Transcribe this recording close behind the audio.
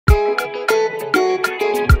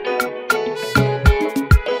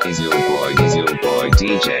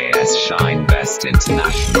DJS Shine Best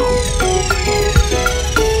International.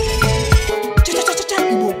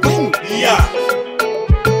 Yeah.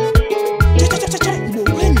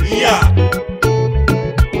 Yeah.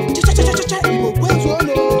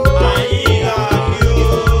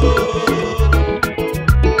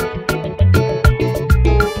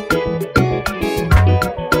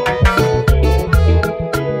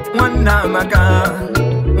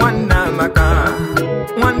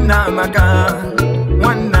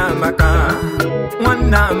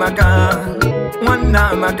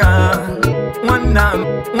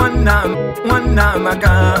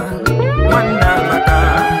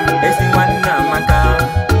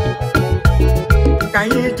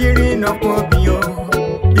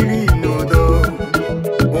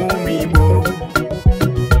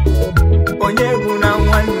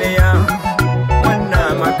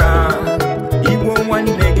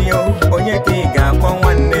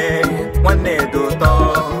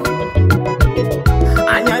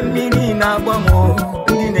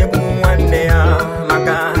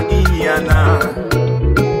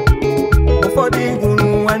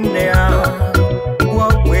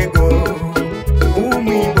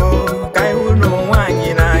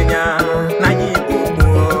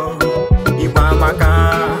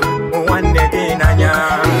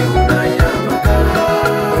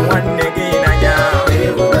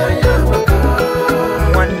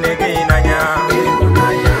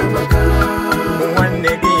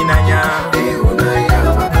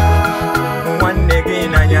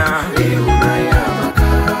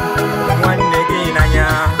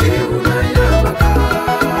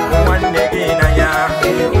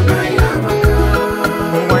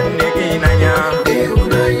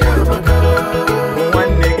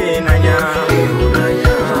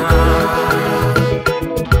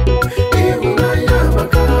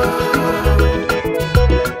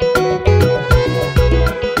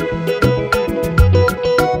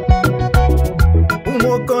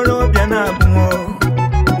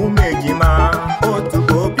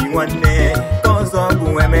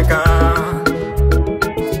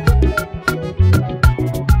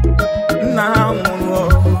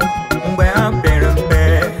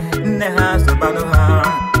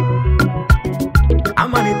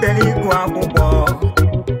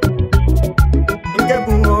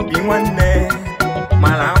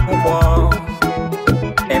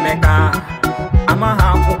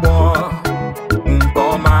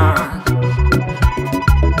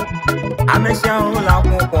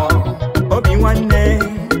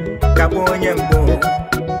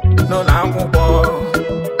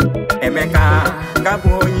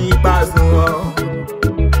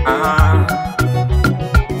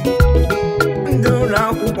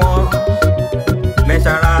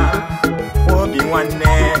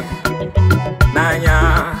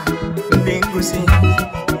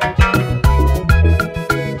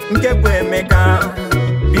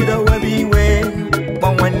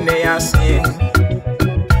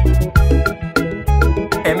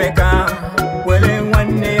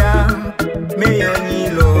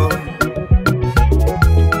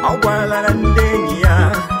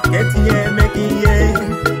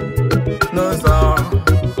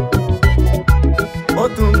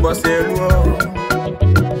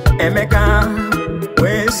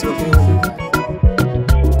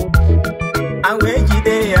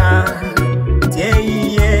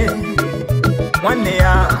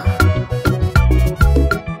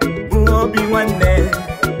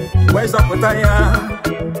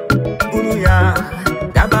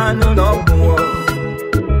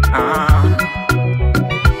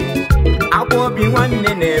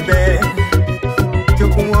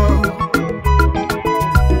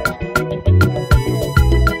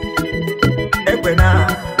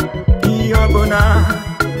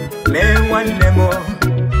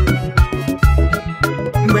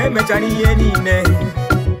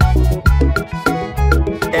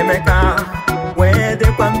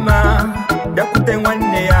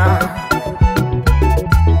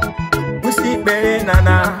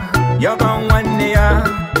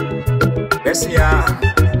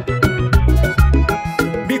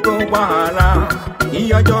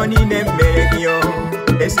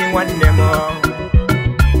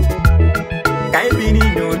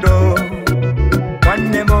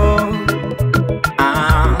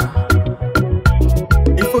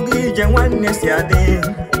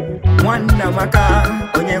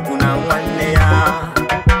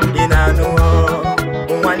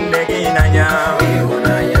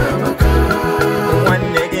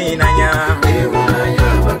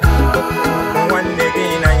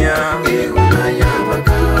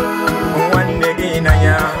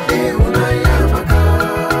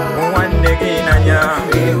 Nanya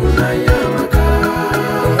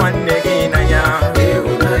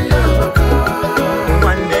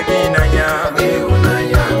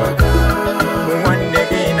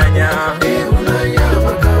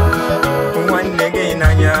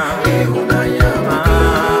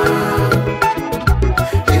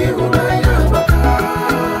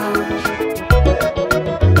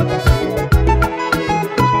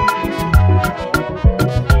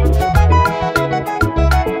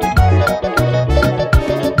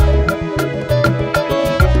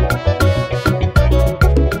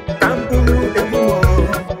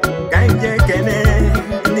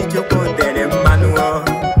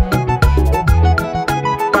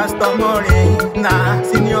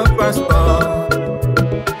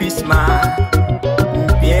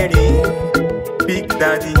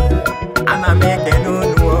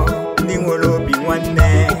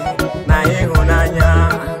na ịhụnanya.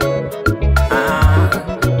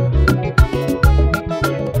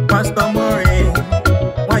 Pastor Mori,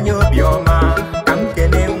 nwanyị obiọma, ka m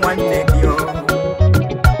kene nwanne gị o.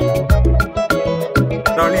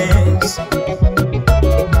 Lawrence,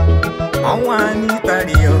 ọnwa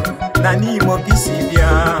n'Itali o, na n'Imo ka isi bịa,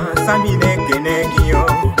 Sami na-ekene gị o.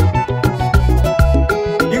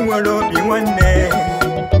 Ị nwere obi nwanne,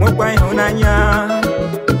 nwekwa ịhụnanya.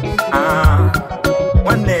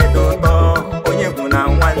 Nwanne dị ụtọ, onye bụ na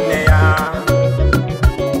nwanne ya.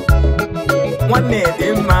 Nwanne dị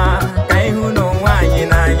mma, ka ịhụ n'onwe anyị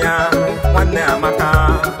n'anya. Nwanne amaka,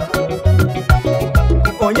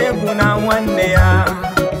 onye bụ na nwanne ya.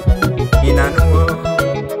 Ị na-anụwo?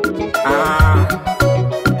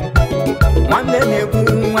 Nwanne na-egbu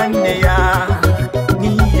nwanne ya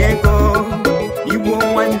n'ihi ego. Igbo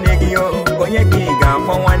nwanne gị o, onye ka ị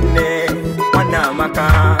ga-akpọ nwanne. Nwanne amaka,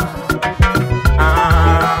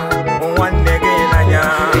 nwanne gị n'anya.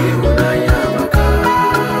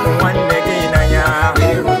 Nwanne gị n'anya.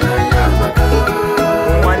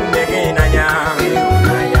 Nwanne gị n'anya.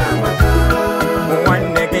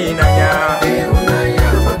 Nwanne gị n'anya.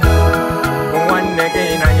 Nwanne gị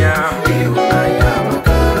n'anya.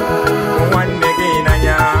 Nwanne gị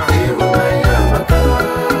n'anya.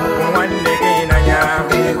 Nwanne gị n'anya.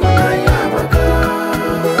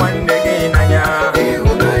 Nwanne gị n'anya.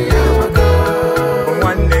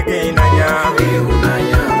 Nwanne gị n'anya.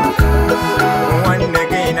 Nwanne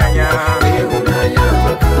gị n'anya.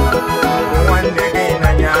 Nwanne gị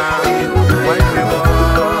n'anya. Nwanne m.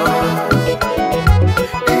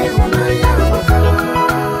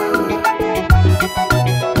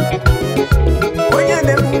 Onye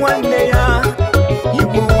na-egbu nwanne ya,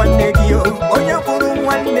 igbu nwanne gị o. Onye gburu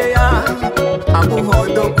nwanne ya, abụghị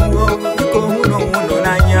odogwu. Biko hụrụ onwe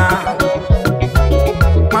n'anya,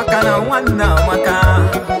 maka na nwanne amaka.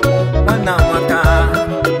 Nwanne amaka,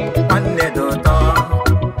 nwanne dị ụtọ.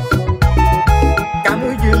 Ka m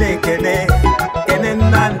jiri ekele kene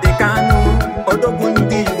Nnamdi Kanu, odogwu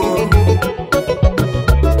ndị Igbo.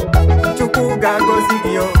 Chukwu ga-agọzi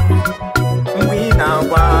gị o, mgbe ị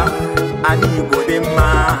na-agwa ala Igbo dị mma.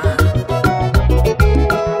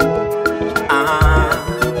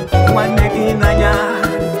 Nwanne gị n'anya.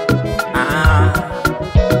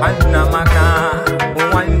 Nwanne amaka,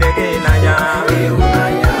 nwanne gị n'anya.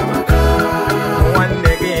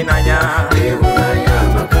 Nwanne gị n'anya.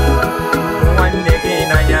 Nwanne gị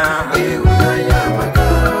n'anya.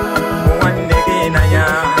 Nwanne gị n'anya.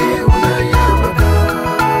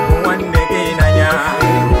 Nwanne gị n'anya.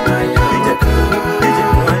 Ije,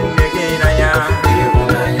 nwanne gị n'anya.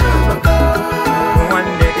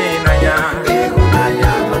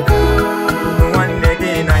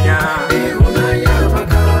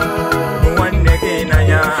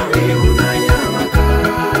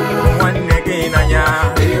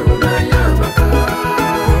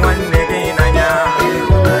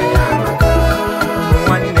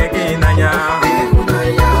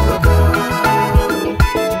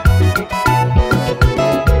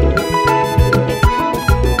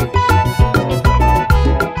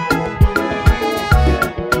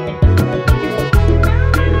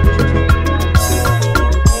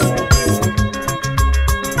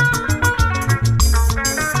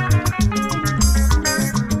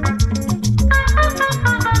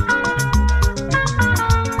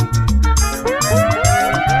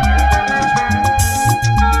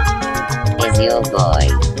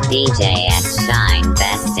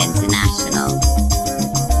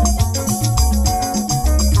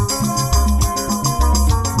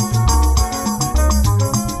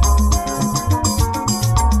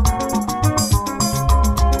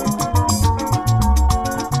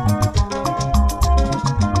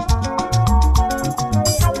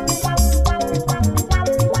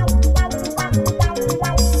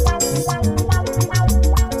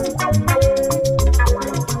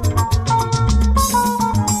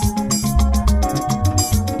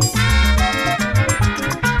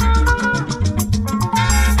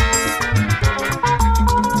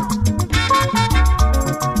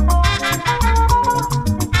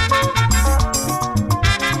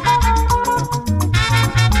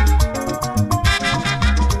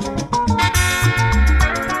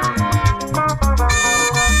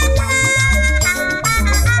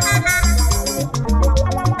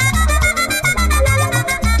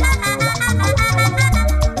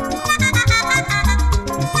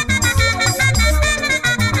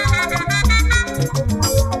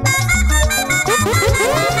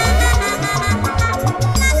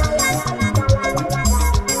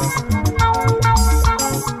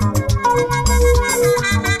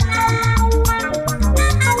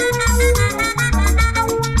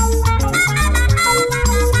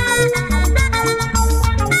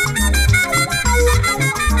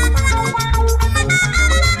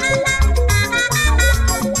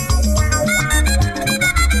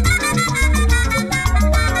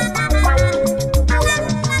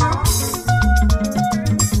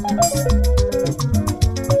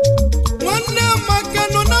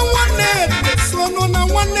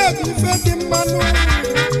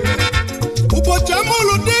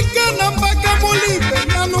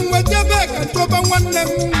 one them.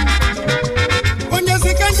 When you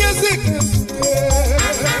sick and you sick.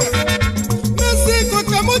 Mexico,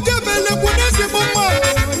 Kamuja, Belle, Bunesi,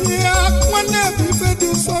 yeah, one day we fed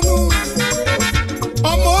you so.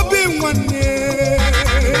 I'm hoping one day.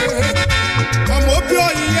 I'm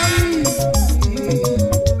hoping young.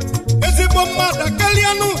 Is it Bomada,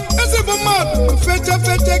 Caliano? Is it Bomada? Fetch,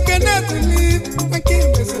 Kennedy. I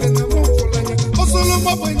can't miss it. Osolo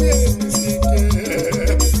mabanye.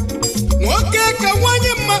 Woke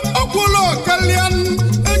kawanyema okulo kalian.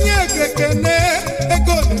 Enye kekene.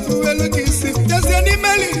 Ego nifuelu kisi. Jasi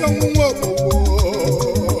animeli yongumo.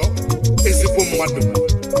 Is it Bomada?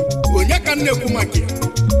 Onyaka nekumaki.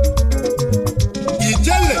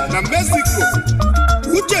 Ijele na Mexico.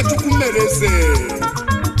 Uche tukumereze.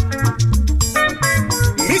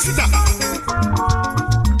 Mr.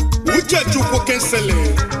 Uche chukwu kensele.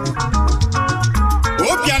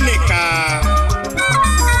 Obianika.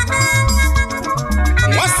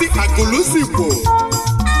 Mwasi agulusi Igbo.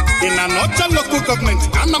 In an Ocha local government,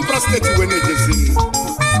 Anambra State Wenejezin.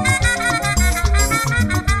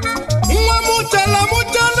 Mwamuchala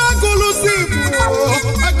agulusi Igbo.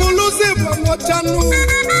 Agulusi Igbo mwachanu.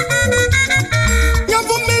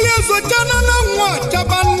 Yabu miliezo jana na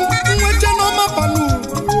mwachaban. Mwechano mapanu.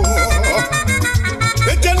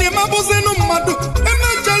 Ejeni mabuzinu mmadu.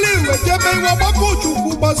 Emechali wejebe wababu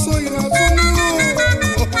chukwu baso irazunu.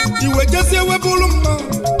 Iwejezi webuluma.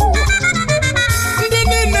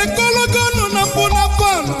 Ndini nekologonu na puna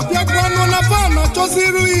fana. Biakwanu na fana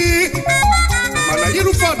choziru hii. Mana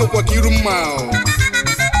yiru fado kwa kirumao.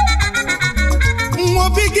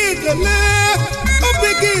 Mwabigidele.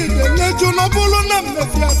 Obigidele junobulu na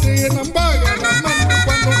mnefiati na mbaga na manu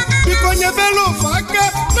kwano. Bikonye belo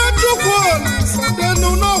faka na chukwu.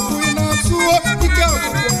 Sadenu no kuina suo. Ike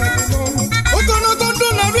wakukwana. Okono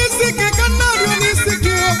kondo na risike kanario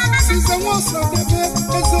nisikio. Sisa wosa debe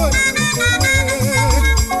ezo.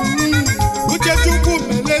 Uche chukwu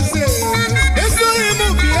meleze. Ezo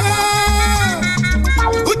imu bia.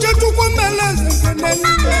 Uche chukwu meleze keneni.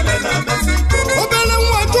 Obele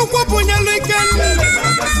mwa chukwu punyele keni.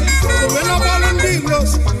 Wena balundi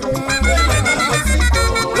los.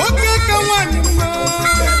 Oke kawani ma.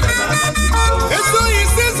 Ezo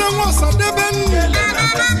isize wosa debe.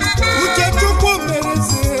 Uche chukwu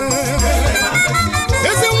meleze.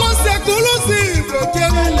 Eze wosa kulusi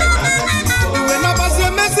vekeni. Wena base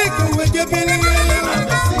Mexico wejebele.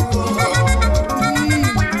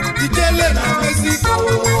 Ijele na Mexico.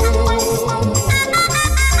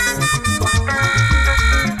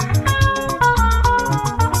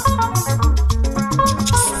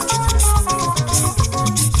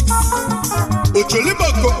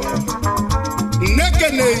 Ocholiboko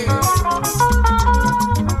nekene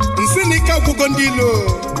nsinika gwugo ndilo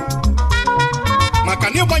maka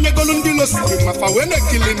na ịgbanyegolu ndilo siri mafa wene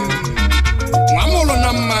kilin nwamụlụ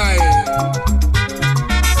na mma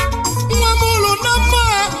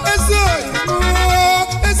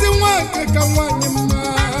ezi nwa nke ka nwanyị mma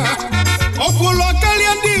ọkwụlọ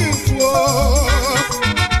karịa ndị Igbo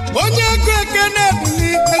onye ego ekene dịli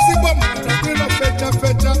ezigbo mmadụ dịlọ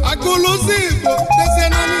fecha agụlụzi Igbo dezie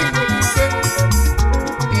na n'Igbo ise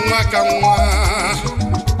nwa ka nwa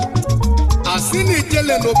asị na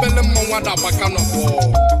ijele na obele mmọnwa dagbaka n'ọgbọ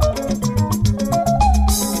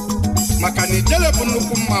maka na ijele bụ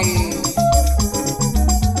nnukwu mmanwụ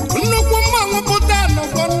pụta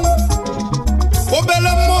n'ọgbọ obele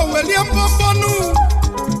mmụọ welie mbọmbọnụ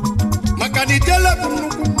maka na ijele bụ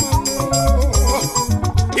nnukwu mmanwụ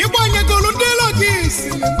ịgbanyegolu ndị ilo gị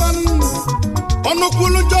siri mmanụ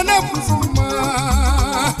ọnụkwulu njọ na-ekwuzi mma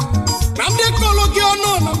na ndị kọlụ gị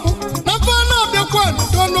ọnụ na mbụ na fa na-abịakwa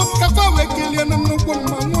n'ọnụ ka fa wee kelie na nnukwu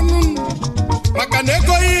mmanwụ maka na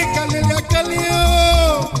ego yi kalili akali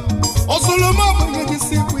ọzụlụma bụ ihe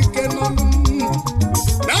jisi bụ ike n'ọnụ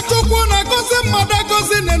na chukwu na-agọzi mmadụ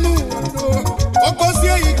agọzi n'elu ụwa ọ gọzie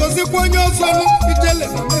ya gọzikwa onye ọzọ ijele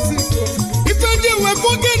na Mexico ife ji wepụ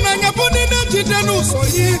gị n'anya bụ niile jide n'ụzọ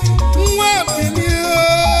yi nwa bilie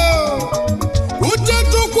uche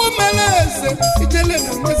chukwu mere eze ijele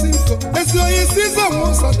na Mexico ezi onye isi ịzọ nwa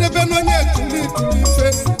ụzọ debe n'onye ekuli ife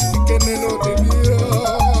ikene n'obibi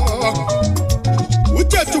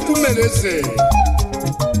uche chukwu mere eze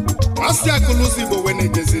masị akụlụzi Igbo wee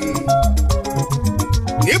na-ejezinu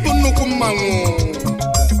ịbụ nnukwu mmanwụ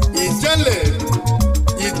ijele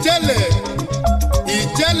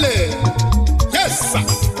yes sir.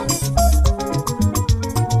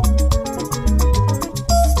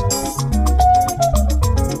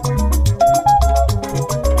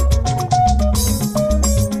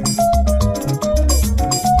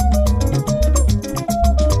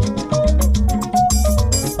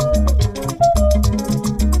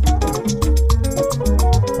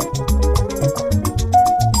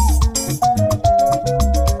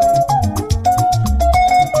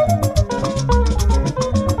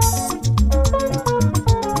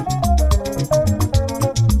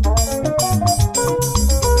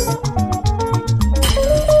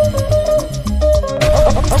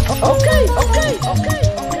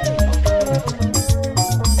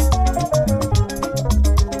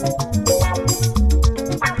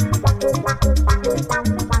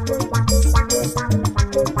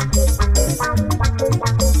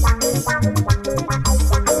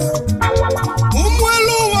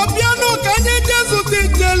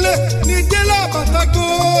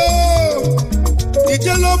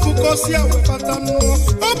 ijele obu kosi ya wefata nnụọ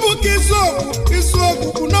obu ka isu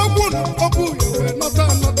okwu n'ogwu obu ya nọta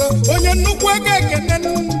onye nnukwu ego ekene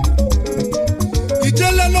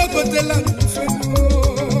ijele n'ogotela nnufe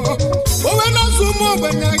owe na-azụ ụmụ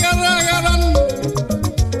ogbenye aghara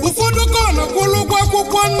ụfọdụ ka ọ na-akwụlụ ụgwọ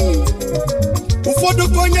akwụkwọ ụfọdụ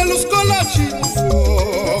ka onye lụ scholarship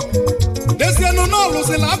dezienụ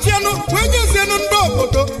n'ọlụzila afịanụ wee nyezienụ ndị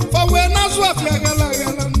obodo fa wee na-azụ afịa aghara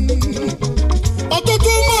ọtụtụ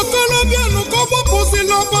ụmụ okorobịa nụ ka ọ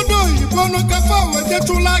gbapụzila obodo oyibo nụ kafa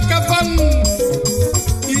wetetụla aka fanụ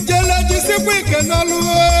ijele jisikwa ike n'ọlụ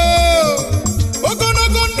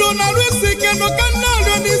ogologo ndụ na-arụ isi ike nụ ka nna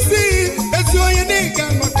arịọ n'isi ezi onye n'ịga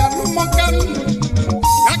maka alụmọka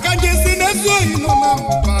aka njesi n'ezi oyi nọ na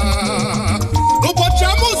mba ụbọchị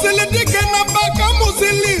amụzili dike na mba ka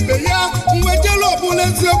amụzili ibe ya mwejele ọbụla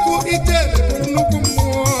eziokwu ijele nnukwu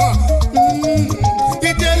mmụọ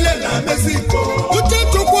ijele na Mexico uche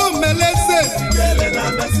chukwu meleze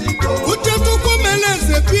uche chukwu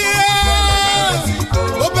meleze bịa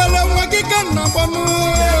obere nwa gị ka nna gbanụ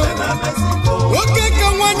oke ka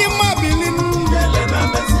nwanyị mabili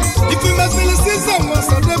ifimesili sisa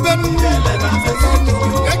nwasadebe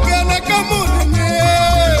ekene ka mụ nenye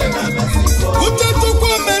uche chukwu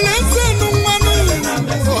meleze nụ nwanụ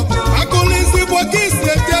agụlụ izigbo ka isi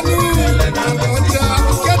ejenu ọja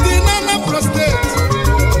kedina na prostate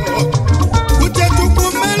uche chukwu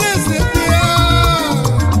meleze bịa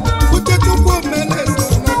uche chukwu meleze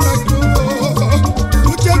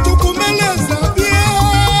uche chukwu meleze bịa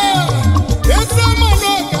eze mmanụ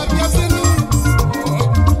ọga bịazinụ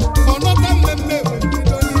ọnọta mmemme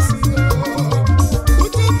webido n'isi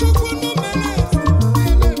uche chukwu nụ meleze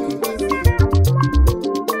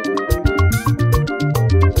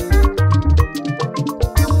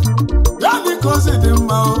ya dịka ozi dị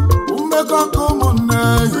mma mmekọ nke ụmụnne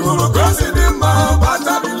hụrụ ka ozi dị mma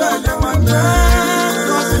batabila enye nwanne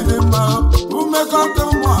ozi dị mma mmekọ nke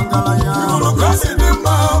ụmụ ọgaranya hụrụ ka ozi dị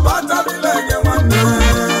mma batabila enye nwanne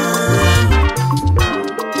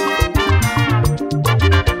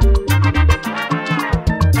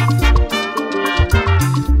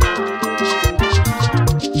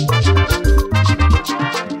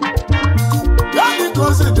ya dịka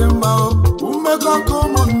ozi dị mma mmekọ nke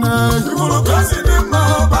ụmụnne hụrụ ka ozi dị mma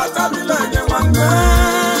batabila enye nwanne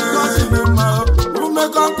ozi dị mma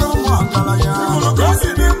mmekọ nke ụmụ ọgaranya hụrụ ka ozi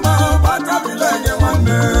dị mma batabila enye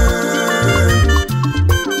nwanne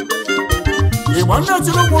Igbo ndị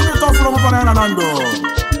tiri ụmụ ndị tọfụrụ mụbara ya na ndụ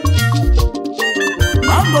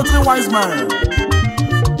na ndụ three wise men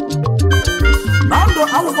na ndụ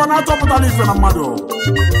akwụkwọ na-atọpụtara ife na mmadụ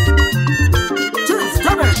Chief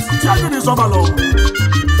Kenneth Chiagini Sobalo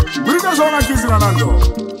British owner kizi na nando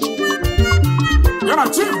yana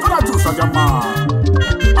Chief Donatus Ajama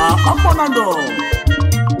Ambo nando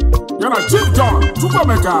yana Chief John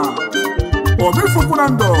Chukwemeka Obi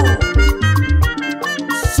Fukunando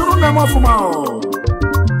Suru Nemo Fumao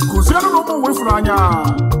Kuziano Nomu Wifranya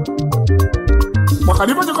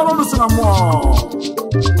Makadiba Jokolo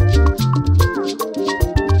Sinamo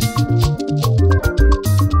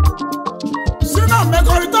Sina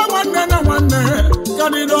Mekorita Nwanne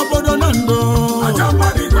Kadido Bodo Nando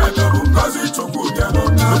Ajamani Kwedo Ngozi Chukwu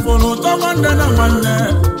Dialona Folo to nwanne na nwanne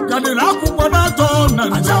Kadina akwụkwọ na-atọ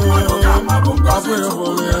Nando Ajamani Kama bụ Ngozi Chukwu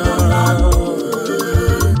Dialona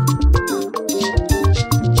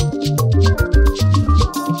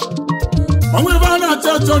Onwebe a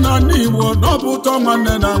na-achọ na n'Igbo n'ọbụ ụtọ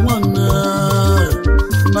nwanne na nwanne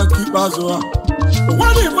na nke ikpeazụ ha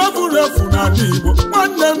nwanne Igbo bụrụ efu na n'Igbo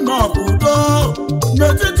nwanne m n'ọbụ udo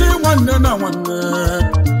n'etiti nwanne na nwanne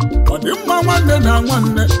ọ dị mma nwanne na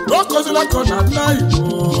nwanne n'okozila ka na nna Igbo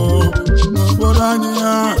n'obodo anyị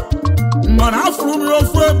ya mana afụrụ m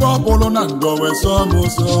ofu ebe ọ bụrụ na ndo wee sọ m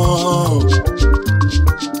ụzọ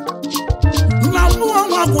nna mmụọ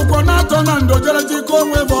nwa akwụkwọ na-atọ na ndo jere jikọ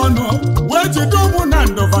onwe ebe ọnụ wee jide ụmụ na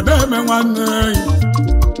ndo fada eme nwanne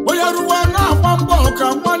onye ruo na-agba mbọ ka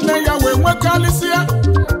nwanne ya wee nwekarịsịa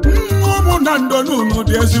ụmụ na ndo n'ụlọ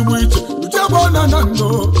dị ezigbo iche ujebe na ndo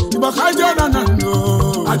ịgbakaje na ndo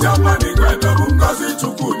Ajamani Kwedo bụ Ngozi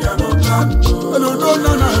Chukwu Dialona eludo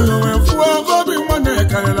na ndo wee fụọ obi nwanne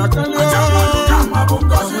karịrị akarị Ajamani Kama bụ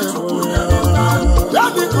Ngozi Chukwu Dialona ya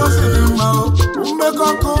dịka ozi dị mma mmekọ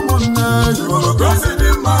nke ụmụnne hụrụ ka ozi dị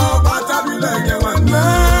mma batabila enye nwanne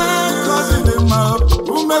ozi dị mma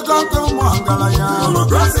mmekọ nke ụmụ ọgaranya hụrụ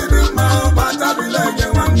ka ozi dị mma batabila enye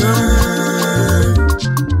nwanne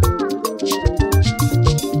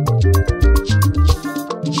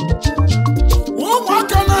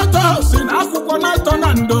ụmụaka na-atọ si na akwụkwọ na-atọ na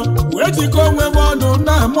ndo wee jikọ onwe ebe ọnụ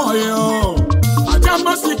na-eme ọhịa aja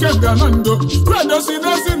mmasị ike bịa na ndo kwedosi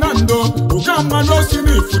n'ezi na ndo ụka mmadụ osi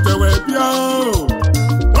n'ifute wee bịa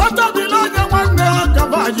ọtabila onye nwanne ha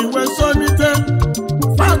kabaji wee sonite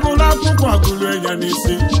fagụlụ akwụkwọ agụlụ enya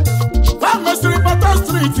n'isi fa mesịrị bata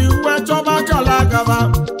striti wee chọba akala agaba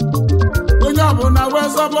onye ọbụla wee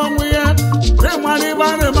zọba onwe ya ịmara ibe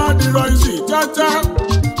a na-eme adịrọ isi chacha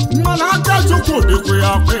mana aka Chukwu dịkwa ya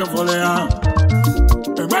ọkwa ịfụrụ ya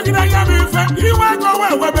emegide ya bụ ife iwe ego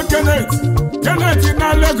wee webe Kenneth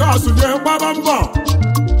na Lagos dị gbaba mbọ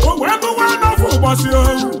o wee bụwa n'ofe ụbọchị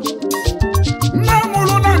ohu nne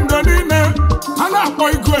mụrụ na ndo niile a na-akpọ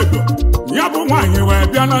Igbo ya bụ nwaanyị wee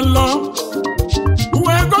bịa na nlọ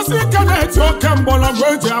wee gosi Kenneth oke mgbọrọgwụ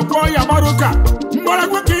eji agwọ ya gbaruka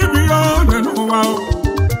mgbọrọgwụ ka ibi ya one n'ụwa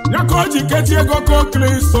ya ka o ji kechi ego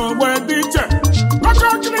kokliso wee dị iche maka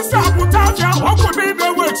okilisi apụta afịa ọkụ niile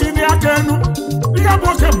wechi n'aka enu ihe bụ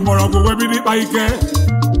oke mgbọrọgwụ wee bido ịkpa ike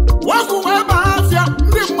ọgwụ wee baa afịa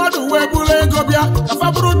ndị mmadụ wee buru ego bịa kafa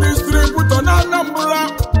bụrụ distributọ na Anambra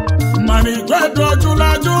mana Igwe dị ọjụla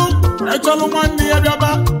ajụ echọlụ nwanne ya bịaba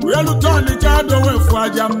wee lụta Ọnịcha dowefu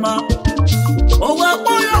aja mma o wee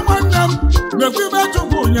kpọọ ya nwanne m mekwa ibe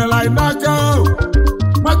Chukwu nyere anyị n'aka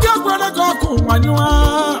maka ekwere ka ọkụ nwanyụwa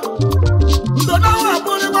ndo na nwa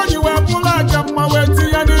bụrụ ịgbanye wee bụrụ aja mma wee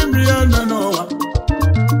tinye n'ime ya nne n'ụwa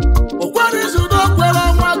o kwere izudo kwere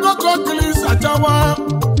nwa goko kilisi achawa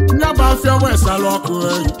nyaba afịa wee sara ọkụ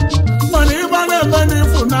eyi mana ịgba na-eme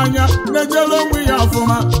n'ịfụnanya na-ejere onwe ya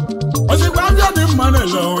ọfụma ozigbo afịa dị mma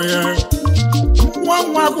na-ele onwe ya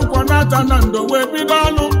nwa akwụkwọ na-ata na ndo wee bido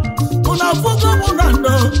ọnụ ụna afụgo mụ na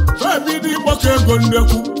ndo wee bido ịkpọkọ ego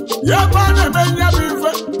nnekwu ya ebe a na-eme nyabụ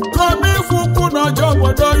ife ka ome ife ukwu na ọjọọ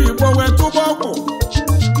obodo oyibo wee tụba ọgwụ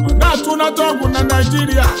ọ na-atụnata ọgwụ na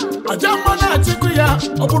Naịjirịa aja mma na-achịkụ ya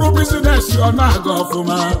ọ bụrụ bizinesi ọ na-aga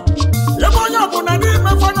ọfụma ebe onye ọbụla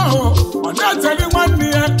n'ime fanahụ ọ na-eteli nwanne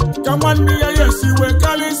ya ka nwanne ya esi wee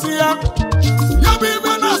karịsị ya ya bụ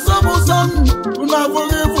ibe na-asọ m ụzọ unu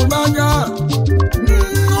abụghị ịfụnanya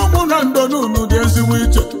ụmụ na ndo n'unu dị ezigbo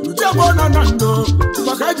iche ujegbo na ndo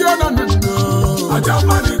maka ejire na ndo aja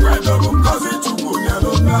mmadụ Igwe bụ ngozi Chukwu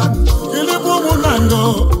nyere na ndo ilibụ ụmụ na ndo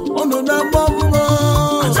unu na-eme ọbụgo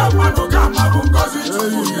aja mmadụ ka ma bụ ngozi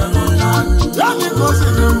Chukwu nyere na ndo ya dị gozi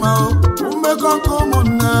dị mma mmekọ nke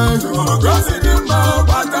ụmụnne gozi dị mma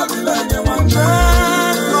gbatabila enye nwanne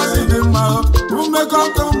gozi dị mma mmekọ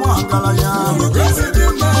nke ụmụ ọgaranya gozi dị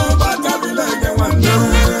mma gbatabila enye nwanne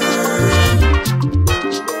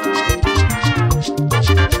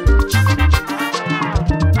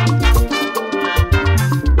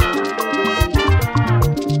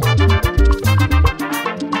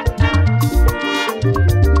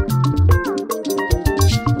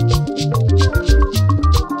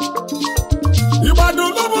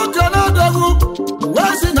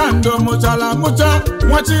ndo mụchala mụcha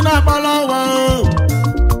nwachi na-akpala wa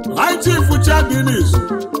Chief Chadinis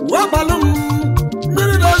wabalụ m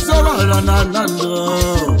mmiri na-ezoro ala na ndo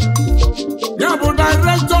ya bụ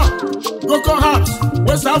Director Cocoa Heart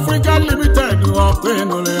West Africa Limited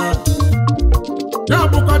ọkụnụrụ ya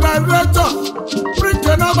bụkwa Director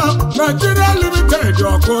Brikenaba Nigeria Limited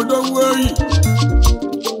ọkụdoweyi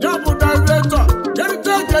ya bụ Director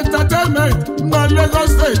Heritage Entertainment na Lagos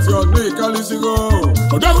State ọdịkalisigo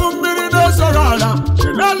odogwu mmiri na-ezoro ala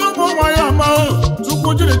n'elu ụmụ nwa ya ma Chukwu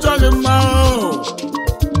jiri chọghị mma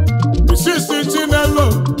Misisi Chinelo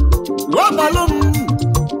wabalụ m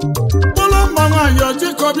bụlụ mma nwaanyị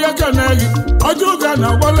Chikobi ekeneghị ọjụga na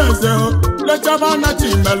Gwaleze lechaba na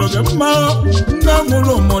Chimelụ dị mma nne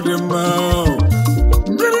mụrụ ụmụ dị mma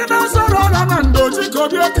mmiri na-ezoro ala na ndo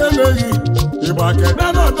Chikobi ekeneghị Igba kede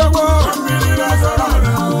n'ọdọgbo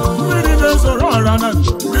mmiri na-ezoro ala na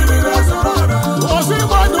ndo osi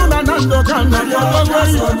gbadu na ndo ka na ọdọgbo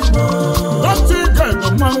yi dọkịta ike bụ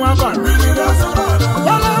mmanwụ abalị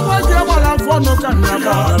wala agwaghị agbara fọnụ ka na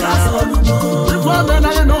ọdọgbo ife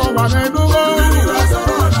omenala n'ụwa na-edugo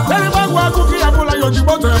eribagwu akụkọ ya bụla ya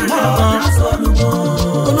ojigbo tere mmadụ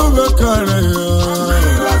onugbe kere ya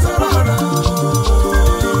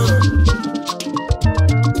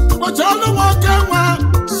ọlụ nwoke nwa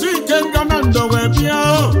si ike nga na ndo wee bịa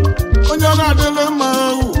onye ọ na-adịlị mma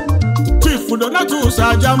Chief Donatus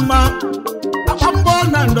aja mma akpa mbọ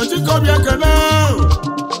na ndo Chikobi ekele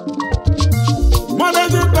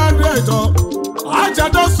Managing Director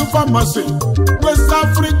Ajado Pharmacy West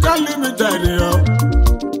Africa Limited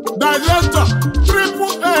Director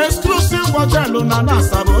Triple A Exclusive Hotel na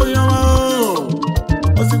Nasabo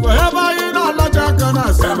osikwa ebe anyị na-alacha aka na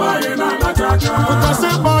asaba ụtasị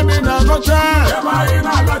mmadụ na-agọcha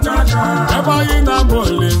ebe anyị na-agba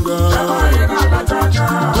olingo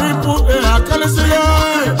Triple A akalịsịghị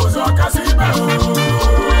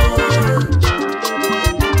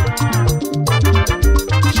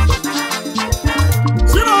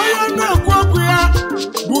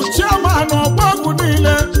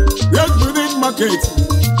market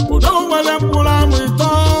odo nwere mkpụrụ amụ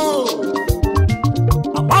ito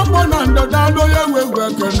akpambo na ndọda n'onye egwu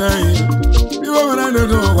ekene iwe nwere ndị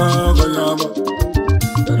n'ụwa ọgọnya ọma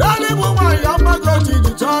dali bụ nwanyị amago ji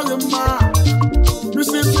dị chọọ gị mma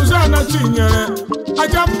Mrs. Susanna Chinyere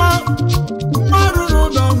aja mma mmadụ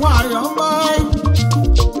n'ụlọ nwanyị ọma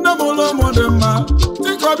nne m ụlọ ụmụ dị mma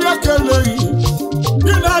Chikobi ekeleghị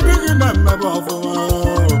gị na-adịghị na mmebe ọfụma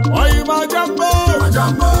oyi ma aja mma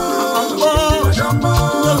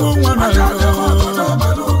nnegwu nwa na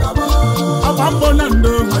agbambo na ndo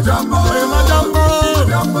oyi ma aja mma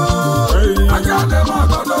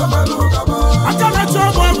aka na-eche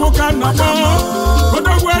ọgwụ egwu ka nna m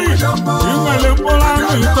odogweghị inwere mkpụrụ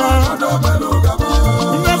ahụ ito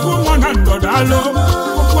nnekwu nwa na ndọdalụ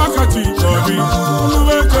ụkwụ aka Chikobi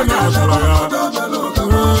oluwe eke na-agara ya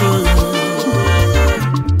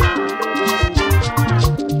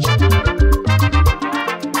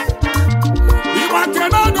ịgbake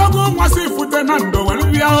na odogwu nwasị ifute na ndo were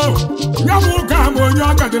bịa nye m ụka m onye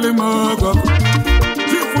ọgadịrị m ogo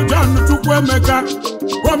Chifu John Chukwuemeka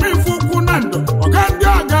omifu ukwu na ndo ọga ndị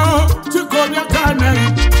ọga Chikobi aka na-eri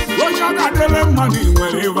onye ọgadịrị mmadụ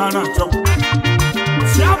nwere ịba na-achọ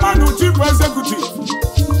Chairman Chief Executive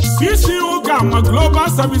CC Ugama Global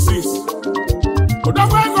Services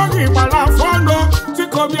odogwu ego gị gbara afọ ọnụ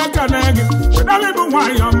Chikobi aka na-eri edalịbụ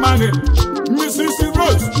nwanyị ọmali Mrs.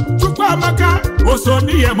 Rose Chukwuemeka oso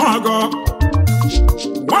n'ihe m ọgọ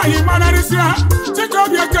nwanyị manarịsịa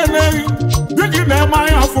Chikobi aka na-eri dịgị na-eme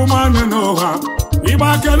anya ọfụma nị n'ụwa ịgba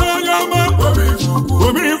kele onye ọma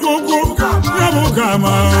omife ukwu ya bụ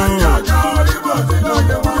Ugama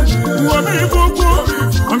omife ukwu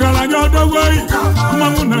ọgaranya odogweghị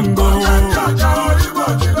mmanwụ na ngo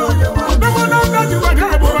odogwu na nda jiwede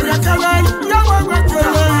ebụba ga kele ya nwegwe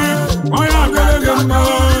keleghị onye akelege mma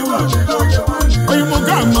oyi m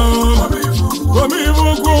Ugama omife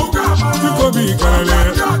ukwu Chikobi kele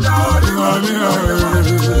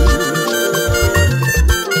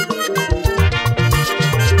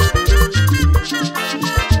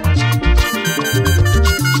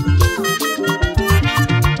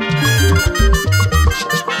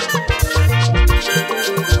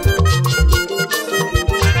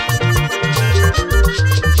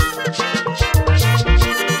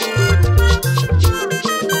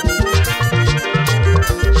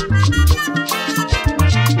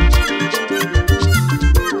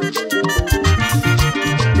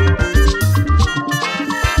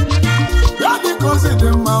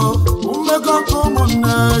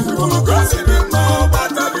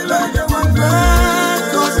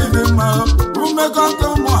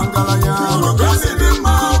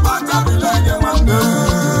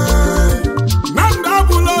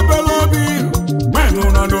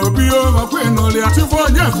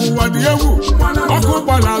ọkụ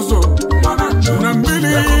gbara azụ na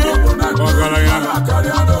mmiri ọgaranya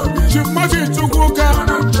Chief Martin Chukwuka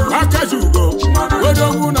aka ji ugo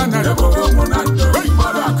odogwu na narị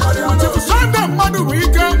Chief Sunday mmadụ bụ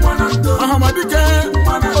ike Ahamadike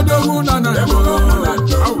odogwu na narị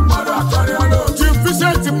Chief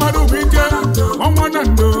Vincent mmadụ bụ ike ọnwa na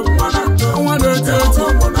ndo ọnwa na-eti eti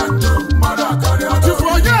Chief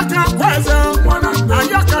Ayaka kweze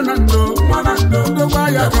Ayaka na ndo ndogbo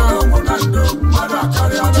Ayaka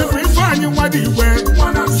Chief Ifeanyi nwadị igwe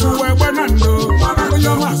suwe egbe na ndo onye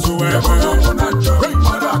ọma suwe egbe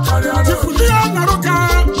Chief Lia Naruka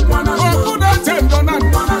okwu na-eche ndo na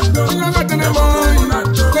ndo onye ọma denebo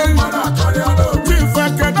Chief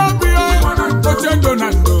Ekenobio oche ndo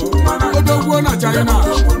na ndo odogwu na China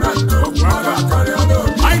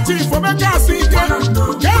Chief Omeka Asike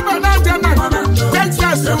kebe na Jana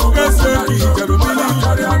Texas Ugesi Jerubili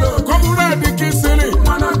Comrade Kisili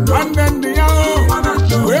nwanne ndị ya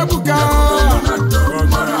wee buga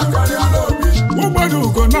ụgbọdụ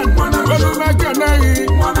ugo na olumekeleghị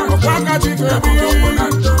ọkwa aka Chikobi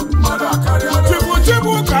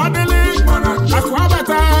Chibu ka adịlị akụ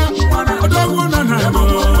abata odogwu na naimo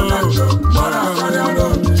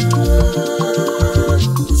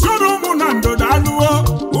soro ụmụ na ndodo alụwo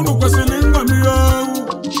unu kwesịrị nṅomi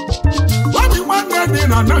obi nwanne dị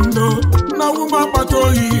na ndo na ụmụ akpata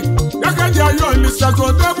oyi ya ka ji ayọ Olisago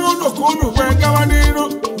debe unu ka unu wee gawa n'iru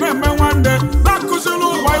na-eme nwanne na-akụziri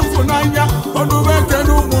ụwa ịfụnanya ọdụbe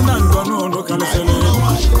ekene ụmụ na ndo n'ụlọ karịsịrị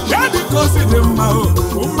ya dị ka o si dị mma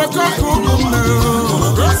mmekọ ka ụmụnne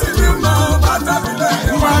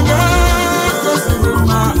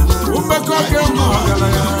mmekọ ka ụmụ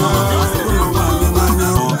ọgaranya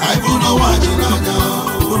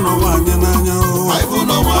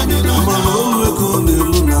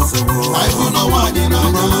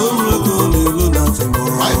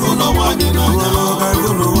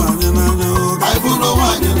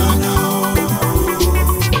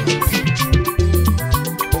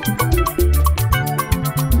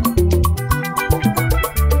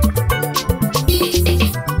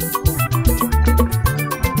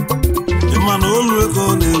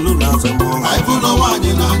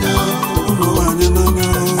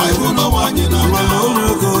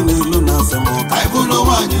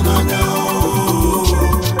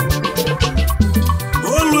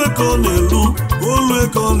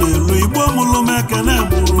eko na-elu Igbo mụlụ m ekene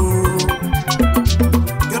mụrụ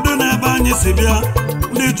kedu n'ebe anyị si bịa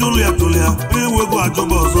ndị Julia enwego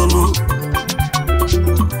ajụba ọzọ nụ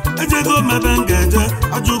ejego mebe m ga-eje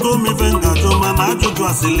ajụgo m ife m ga-ajụ mana ajụjụ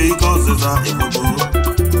asịla ike ọzịza Igbo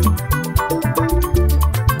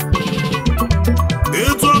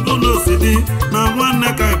etu ọ bụ n'osidi na nwanne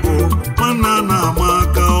ka ịbụ nwanne a na-ama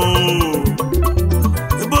aka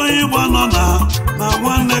ebe onye Igbo nọ na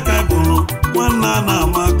nwanne ka ịbụrụ nwanne a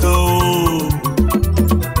na-ama aka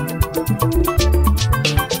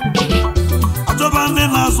achọba ndị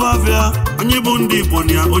na-azụ afịa anyị bụ ndị Igbo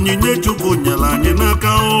na onyinye Chukwu nyere anyị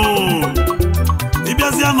n'aka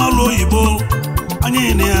ịbịazịa n'ọlụ oyibo anyị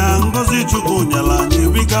na ya ngọzi Chukwu nyere anyị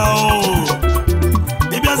bika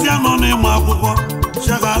ịbịazịa nọ n'ịmụ akwụkwọ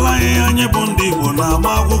chagala anyị bụ ndị Igbo na-ama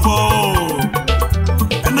akwụkwọ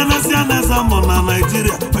enenesia na-eze amụ na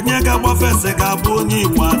Naịjirịa onye ga-agbafe ese ga-abụ onye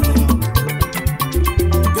Igbo anyị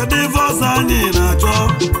kedu ife ọzọ anyị na-achọ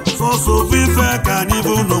sọsọ ofu ife ka anyị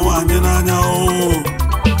bụ n'ụwa anyị n'anya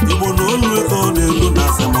Igbo na olu ego na-elu na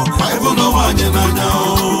asemo anyị bụ n'ụwa anyị n'anya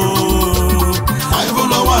anyị bụ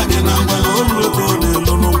n'ụwa anyị n'anya olu ego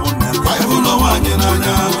na-elu n'ụmụnne anyị bụ n'ụwa anyị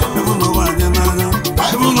n'anya anyị bụ n'ụwa anyị n'anya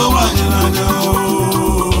anyị bụ n'ụwa anyị n'anya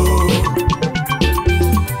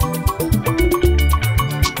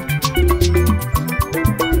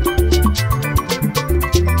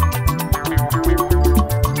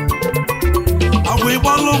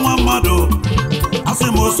ịgbalụ nwa mmadụ asị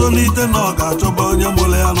m osolite na ọ ga-achọba onye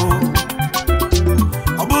mụrụ ya nụ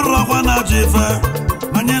ọ bụrụ ọkwa na-ajụ ife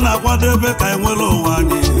anyị na-akwadebe ka anyị nwere onwe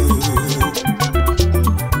anyị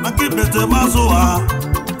maka ibete mazụ ha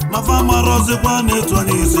na famarọzikwa na-etu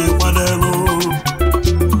anyị isi kwadelu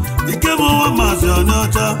ike bụ nwa maazị onye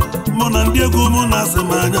ọcha mụ na ndị egwu mụ na asị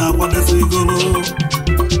m anyị akwadesigoro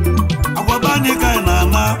akwaba anyị ka anyị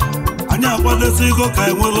na-ana anyị akwadesigo ka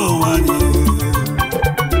anyị nwere onwe anyị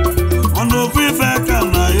ọnụ ofu ife ka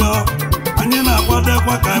na ya anyị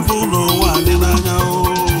na-akwadekwa ka ife n'ụwa anyị n'anya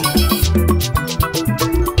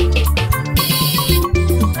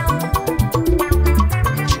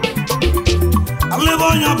alịba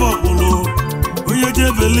onye bụ ọkpụrụ onye ji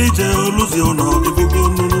ebele ije oluzi ụlọ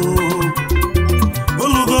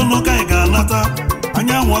olugonu ka anyị ga-anata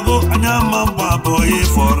anyị anwago anyị ama mgba abụọ ya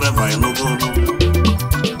forever inugonu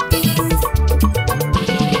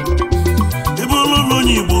ebe ụlọ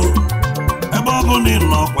onye Igbo ebe ọ bụ na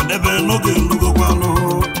ịnọ kwadebe n'oge lugokwanụ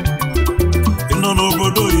ịnọ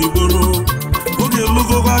n'obodo oyibo oge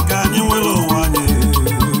lugokwa ka anyị nwere onwe anyị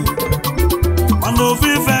mana ofu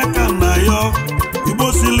ife ka na ya Igbo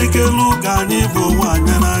siri ike elu ka anyị bụ onwe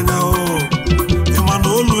anyị n'anya ịma na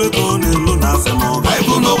olu ego na-elu na asem anyị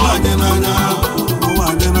bụ n'onwe anyị n'anya onwe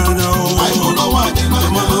anyị n'anya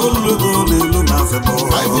ịma na olu ego na-elu na asem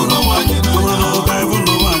anyị bụ n'onwe anyị n'anya anyị bụ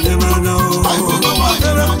n'onwe anyị n'anya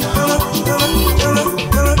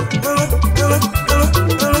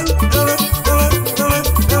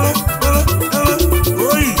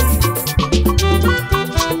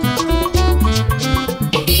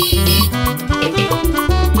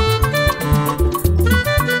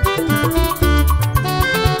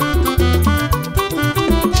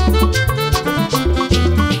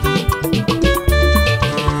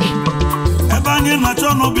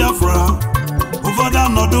Biafra ụfọdụ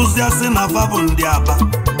anọdụzi asị na fa bụ ndị Aba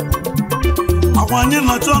agwa anyị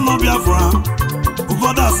nọchọ nọ Biafra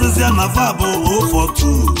ụfọdụ asịzịa na fa bụ ofotu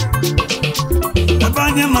ebe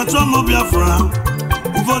anyị nọchọ nọ Biafra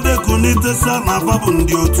ụfọdụ ekunitesa na fa bụ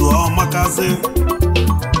ndị otu ọmakazi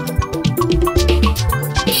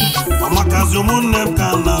ụmụnne m ka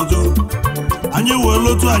na-ajụ anyị wee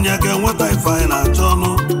otu anyị ga-enweta ife anyị na-achọ ọnụ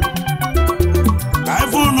ka anyị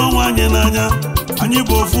fụ n'onwe anyị n'anya anyị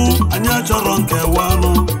bụ ofu anyị achọrọ nkewa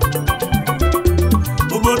anụ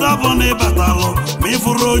obodo abụ na ịbatalụ ma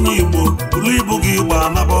ịfụrụ onye Igbo ụlọ ibu gị gba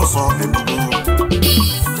anaba ọsọ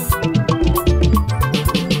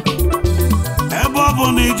ebe ọ bụ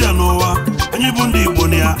na ije n'ụwa anyị bụ ndị Igbo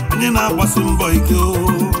na ya anyị na-agbasi mbọ ike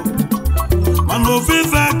mana ofu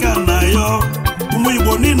ife aka na ya ụmụ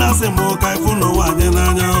Igbo niile asị m ka ịfụ n'ụwa anyị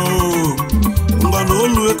n'anya ngwa na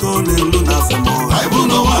olu eko na-elu na asị m ka ịfụ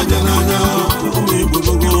n'ụwa anyị n'anya ụmụ Igbo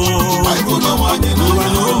gogo ngwa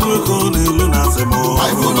na olu eko na-elu na asị m ngwa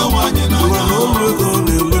na olu eko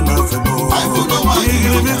na-elu na asị m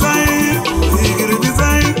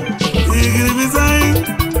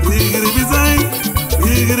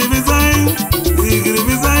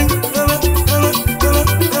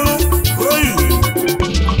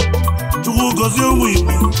Chukwu gozie ụmụ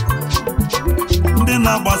Igbo ndị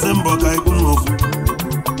na-agbazi mbọ ka ikwu n'ofu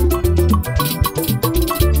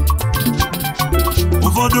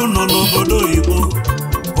ụfọdụ nọ n'obodo oyibo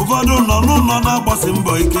ụfọdụ nọ n'ụlọ na-agbasi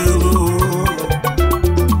mbọ ike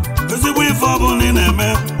ezigbo ife ọbụla ị na-eme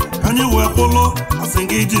anyị wee kwụlụ asị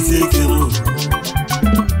gị jisie ike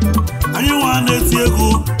anyị nwa na-eti egwu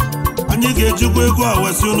anyị ga-ejikwa egwu a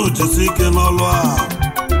wesị unu jisi ike n'ọlụ a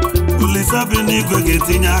Olise bi n'igwe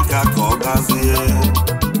ga-etinye aka ka ọ gazie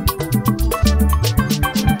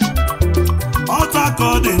ọta ka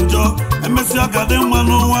ọ dị njọ emesi ọka dị mma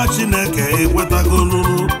n'ụwa Chineke ekwetago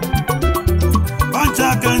n'ụlọ pancha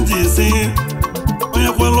aka nji si onye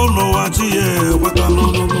kwelụ n'ụwa chi ya ekweta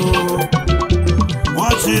n'ụlọ nwa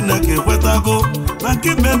Chineke ekwetago na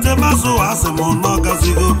nke Bentemasụ asị m na ọ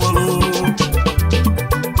gazigo kpọrọ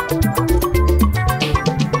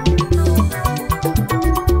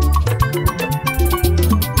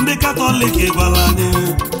ndị Katọlik gwara anyị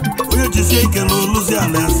onye jisie ike n'oluzi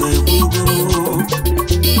alaeze ugwu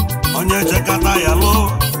onye chekata ya lụ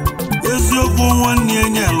eziokwu nwanne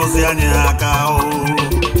enye lụzi anyị aka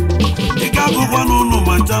ike agụkwa n'ụlọ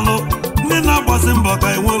ma nchalụ ndị na-agbasi mbọ ka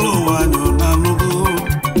enwere onwe anyị na nnukwu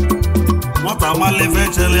nwata malife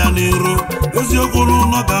chere ya n'iru eziokwu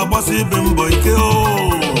n'ụlọ ga-agbasi ibe mbọ ike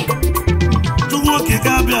Chukwu okike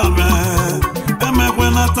abịa mee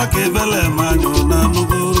emekwela ata ka ebele manyụ na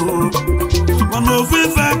nnukwu mana ofu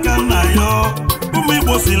ife ka nna ya ụmụ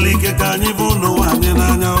Igbo siri ike ka anyị bụ n'ụwa anyị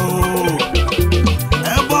n'anya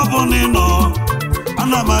ebe ọ bụ na ị nọ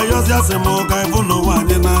ana m ayọzi asị m ka ịbụ n'ụwa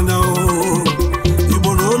anyị n'anya Igbo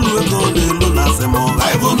na olu ego na-elu na asị m ka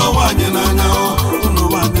ịbụ n'ụwa anyị n'anya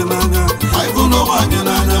n'ụwa anyị n'anya ịbụ n'ụwa anyị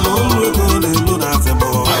n'anya olu ego na-elu na asị m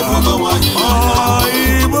ka ịbụ n'ụwa anyị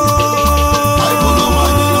Igbo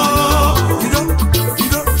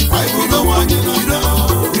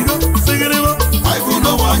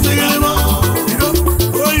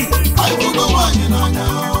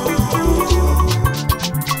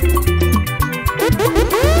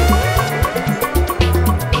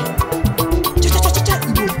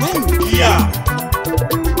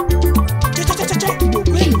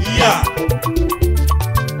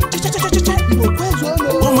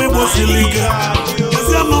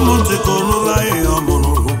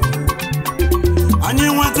anyị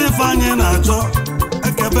nweta ife anyị na-achọ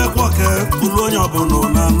ekebekwa ka pụrụ onye ọbụla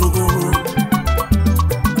na nnukwu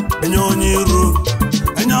enye onye iru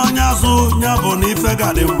enye onye azụ ya bụ na ife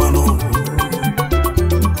ga-adị mmanụ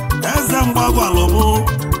eze mgbagwalụ mụ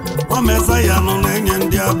nwa Mesaya nọ na-enye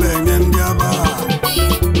ndị aba enye ndị aba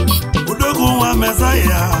udogwu nwa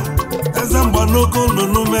Mesaya eze mgba n'oko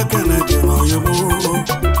nnụnụ mekene gị n'oyibo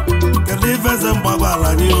kedu ife eze mgbagwala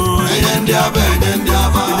anyị enye ndị aba enye ndị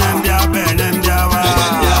aba enye ndị aba enye ndị aba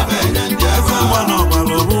eze mgba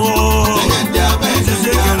n'ọgwalụ mụ ejiji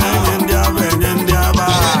ekele enye ndị aba enye ndị aba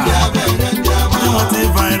onye nweta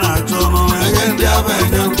ife anyị na-achọ nụ enye ndị aba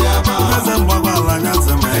enye ndị aba eze mgbagwala anya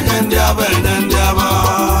sị m enye ndị aba enye ndị aba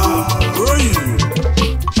oyi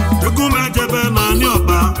ego m ejebe na anị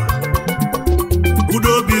ọba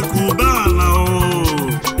udobi kubana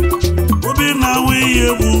obi na-awụ iyi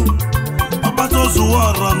egwu ọgbata ozuwa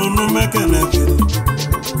ọra n'ụnụ mekene gị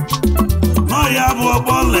n'ọya bụ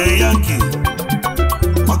ọgbọle ya nke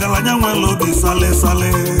ọgaranya nwere obi sale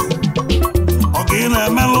sale ọga ị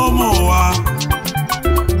na-emela ụmụ ụwa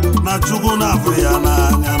na Chukwu na-afụ ya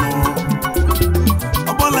n'anya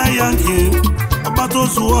ọgbọle ya nke ọgbata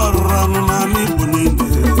ozuwa ọra nụ n'ala Igbo niile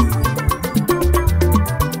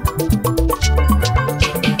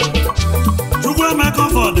Chukwu emeka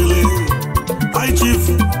fọdụle High Chief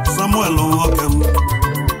Samuel Nwokem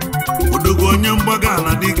odogwu onye mgbaga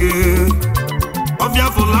na dike ọbịa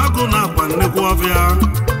fụlụ agụ na akwa nnekwu ọbịa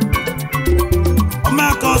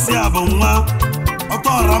omeka ọsị a bụ nwa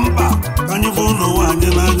ọtọọra mkpa ka anyị bụ n'ụwa anyị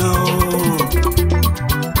n'anya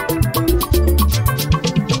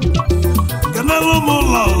kenelu ụmụ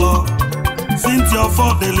ụlọ ụlọ Cynthia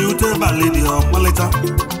Fọdụle ute balị dị ọkpalịta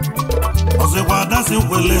ọzọkwa adasị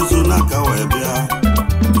nkwele ezu n'aka wee bịa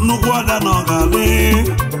nnukwu ada na ọ ga-adị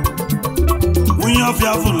nwunye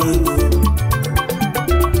ọfịa fụlụ ego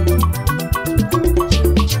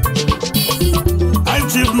High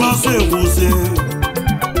Chief nọọsụ egwuzie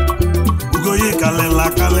ugoyi kalịla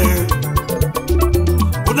kalị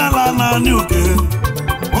ụdala naanị uke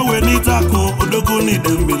o wee n'ite akụ odogwu n'ide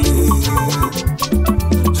mmiri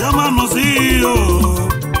Chairman CEO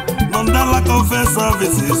Nondala Conference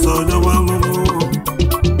Services onye nwanụrụ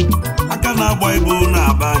aka na-agba Igbo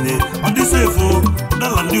na-aba anyị ọ dị sefu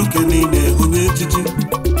ụdala ndị uke niile onye echichi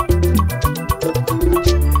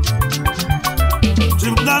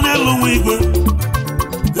Chief Daniel Nwigwe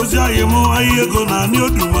ezi ahịa m ahịa ego na anị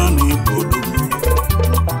oduma na Igbo odogwu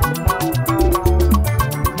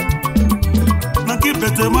na nke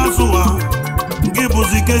Bentemasụwa nke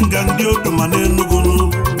bụzi ike nga ndị oduma na Enugu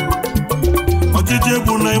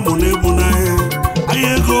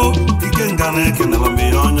nga na-ekenela m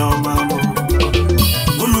ihe onye ọma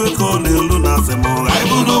olu eke ọ na-elu na asịmụgha anyị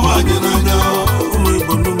bụ n'ụwa anyị n'anya ụmụ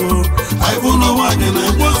Igbo nnugo anyị bụ n'ụwa anyị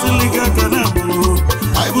n'anya osili ike aka na-ebulu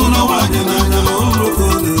anyị bụ n'ụwa anyị n'anya olu eke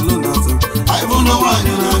ọ na-elu na asịm anyị bụ n'ụwa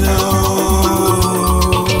anyị n'anya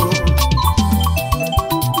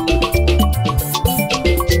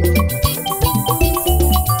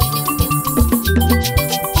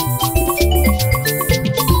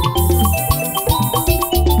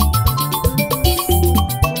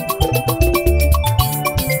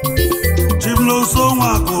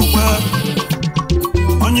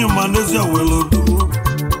onye ma n'ezi owele odu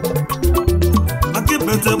aka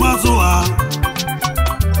ipete mazụ ha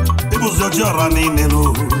ịbụzi ọjị ọra niile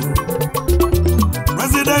n'ohu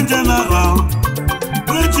President General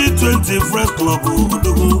G20 Fresh Club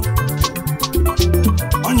odogwu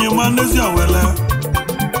onye ma n'ezi owele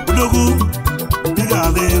odogwu ị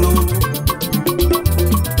ga-adị elu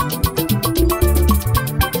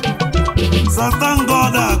Satan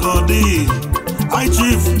God agodi High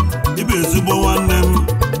Chief ibe ezigbo nwanne m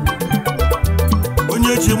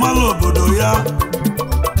onye ji mala obodo ya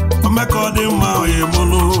omeka ọ dị mma oyi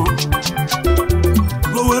mụnụ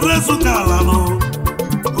lowere zụka alanụ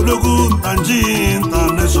odogwu Tanji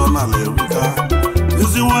International eruka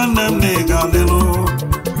ezi nwanne m na ịga dịnụ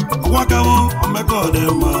ọgwaka m omeka ọ dị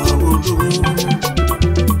mma odogwu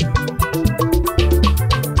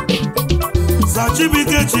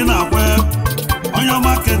Sachibike Chinakwe onye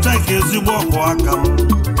ọma keta ka ezigbo ọkụ aka m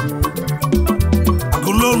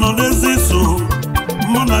akụlụ nọ n'ezi so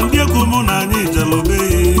mụ na ndị egwu mụ na anyị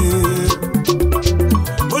jelobeghị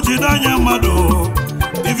o jide anya mmadụ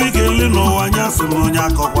ife ga-ele n'ụwa anya sị m onye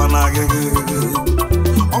akọkwa na agịgị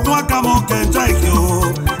ọkwa aka m keta ike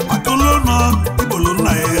akụlụ nọ igbolu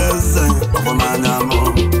nna ya eze ọbụ n'anya nọ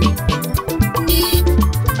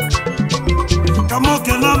ka m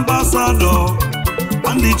oke na ambasadọ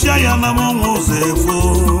ndị chi ya na mụnwa ụzọ efo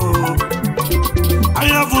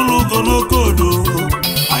anya fụlụ ugo n'oke odo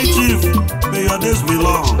High Chief may your days be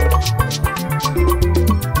long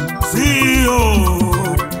CEO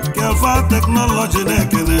Kefa Technology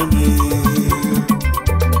na-ekene m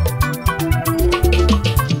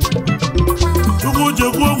Chukwu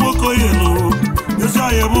jekwu ogbokoyenu ezi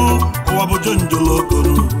ahịa m ụwa bụ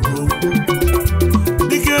jonjolokonu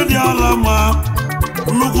dike dị ala ma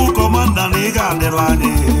nnukwu kọmanda na ị ga-adịla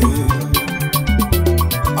anyị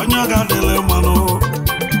onye ọ ga-adịla mmanụ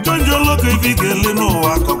jonjoloko ife ga-eli n'ụwa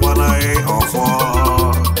akọkwana ọfọ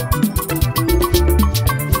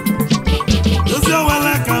ezi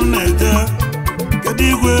owele ka m na-eje kedu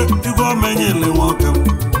igwe omenyele nwoke m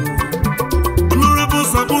Honorable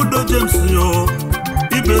Sabudo James yo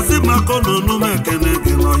ibezi maka n'onume ekene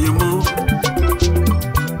gị n'oyi m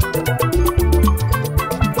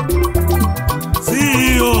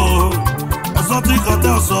CEO Exotic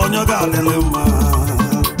Hotels onye ga-adịlị mma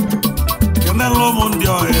kenelu ụmụ ndị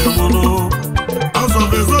ọhịa mụnụ House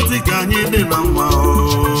of Exotic anyị dị na mma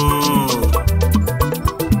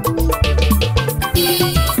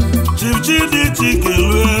Chief Chidi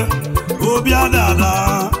Chikelue obi adada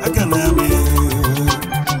ekene m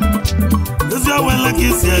ezi owele ka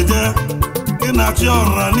isi eje gị na chi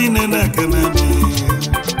ọrụra niile na-ekene m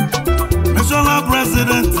National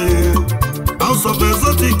President House of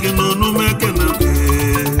Exotic n'onume ekene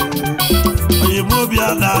oyimobi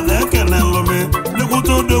adada ekene lụme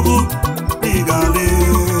nekwute odogwu n'ịgadị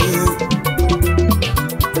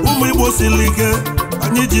ụmụ Igbo siri ike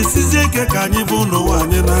anyị ji sizie ike ka anyị bụ n'ụwa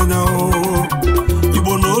anyị n'anya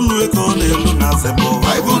Igbo na olu eke ọ na-elu na asebo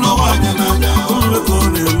olu eke ọ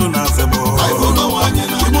na-elu na asebo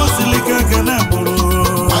Igbo siri ike ekene bụrụ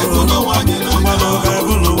mmadụ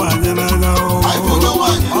ga-ebu n'ụwa anyị n'anya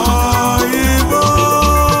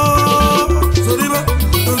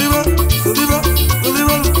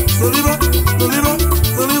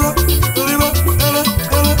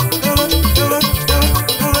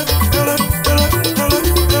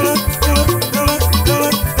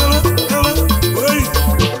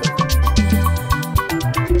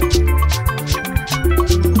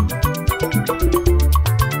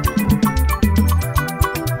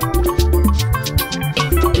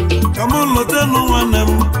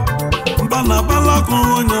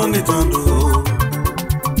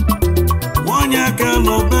onye ka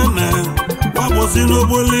n'obene wabosi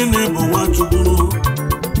n'ogbolini bụ Nwachukwu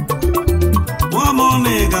nwa ma ọ na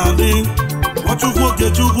ị ga-adị Nwachukwu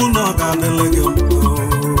Okechukwu na ọ ga-adịlị gị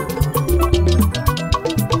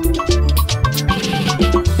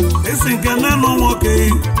isi nke nenu nwoke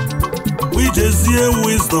wijezie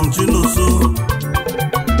Wisdom Chinoso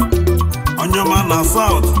onyema na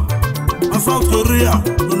South Korea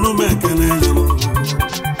n'onume ekene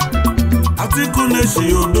Atiku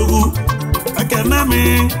Neshi Odogu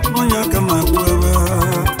Akanami Onyaka Makwebe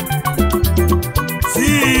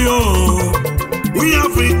CEO We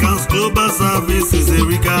Africans Global Services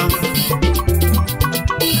Erika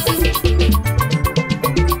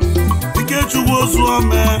Ikechukwu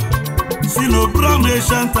Ozuome Sino Brown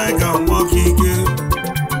Nation Tiger Mwakike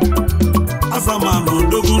Asaman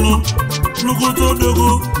Odogunu Nukuto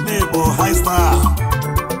Odogu Nebo High Star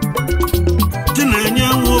Chinenye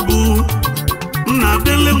Nwobu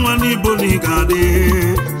Nnadele Nwani Boni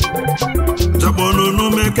Gade Jabono no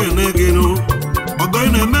mekene geno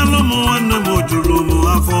Ogoine melo mo wane mo julu mo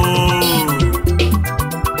afo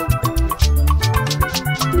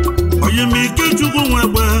Oye mi Ikechukwu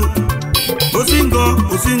Nwebe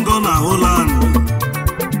Osingo na Holland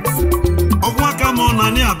Okwaka mo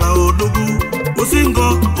na ni aba Odogu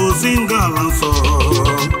Osingo Alanso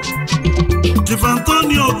Chief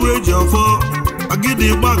Antonio Gwejiofo Agidi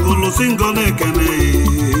Gbagolo Osingo na-ekene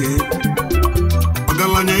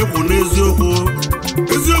Ọgaranya ikwu n'eziokwu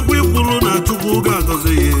Eziokwu ikwulu na Chukwu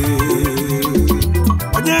ga-agọzi ya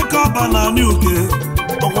Onye ka ọba na ani uke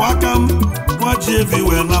Ọkwa aka m nwaji evi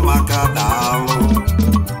wee na maka daalụ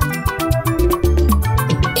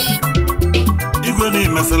Igwe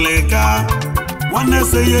na-emesịrị ka nwanne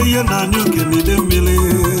se ihe na ani uke n'ide mmiri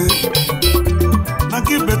Na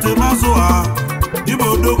kibete mazụ ha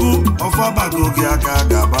Ibo Odogwu ọfabago gị aka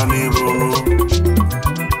gaba n'iru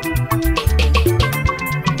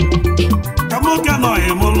Kamoka nọ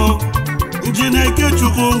ịmụlụ Injinia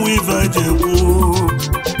Ikechukwu nwe ife ejekwu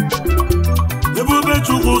Ebube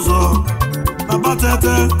Chukwu ụzọ na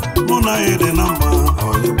batete mụ na ya dị na mma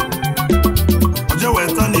ọyịbụ Oje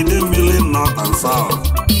weta n'ide mmiri North and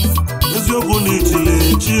South Eziokwu na ichile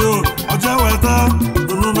echio Oje weta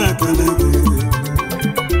onume ekele gị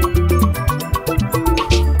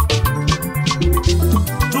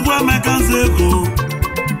Emeka Nzego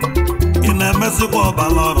ị na-emesikwa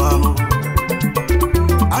ọbala ọbanụ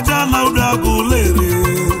aja na ụdọ agụ lere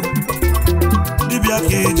dibịa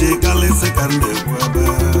ka eji kalịsị ka ndị egwu ebe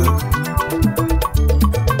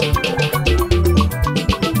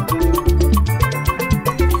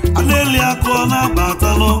a na-eli akụ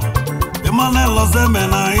na-abatalụ Emmanuel Ozeme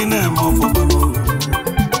na anyị na-eme ọfụmanụ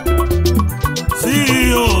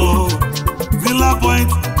CEO Villa Point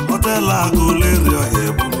Hotel agụ lere ọhịa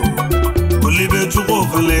ebu Olibe Chukwu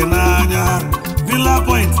ofele n'anya Villa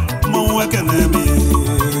Point mmanwụ Ekenemi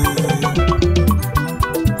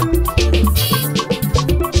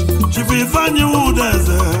Chief Ifeanyi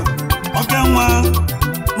Udeze Okenwa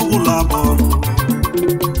n'ụlọ abụọ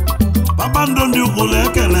Babando ndị ukwulu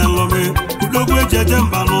Ekenelome Udogwu ejeje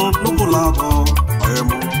mbanụ n'ụlọ abụọ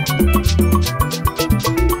Oyemu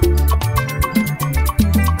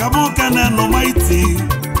Kamu Kene Nomaiti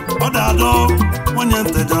Odado Onye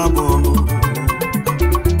nteja abụọ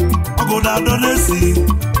Ogoda adolesi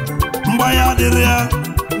Mgba ya dịrị ya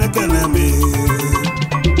Nekenemi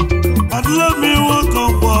Adlomi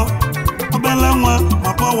Wokonkwo Obele nwa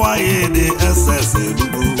ma pawa ya dị SS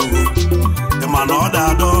Enugu Ịmana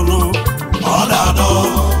ọdadọ ọnụ Ọdadọ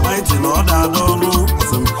Maiti na ọdadọ ọnụ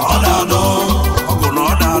Ọdadọ Ọgụ na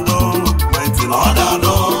ọdadọ Maiti na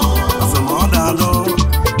ọdadọ Asem ọdadọ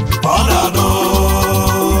Ọdadọ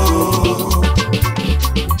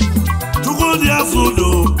Chukwu dị asụdo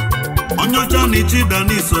Onyocha na ichida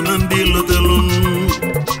n'iso na ndị lotelu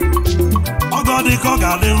Ọgọ dị ka ọ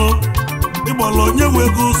ga-adịlụ Ịgbọlụ onye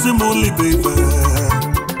wego si m olibe ife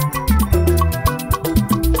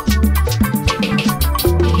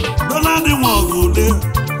Donald Nwogude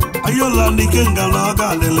Ayola n'ike nga na ọ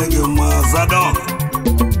ga-adịle gị mma Zadok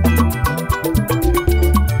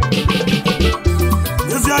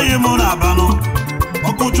Ezi anyị mụ na abanụ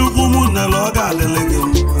Ọkụchukwu mụ nele ọ ga-adịle gị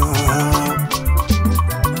mma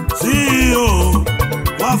CEO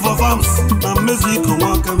Wafọ Farms na Mexico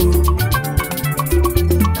nwoke m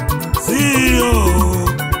CEO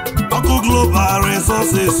Ọkụ Global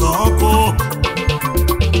Resources ọkụ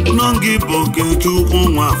Nọngị bụ Okechukwu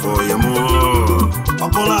Nwafọ ya mụ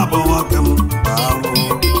Ọkụ na-abụ nwoke m daalụ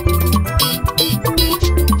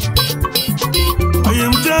Onye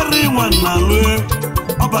m Jerry nwanna lue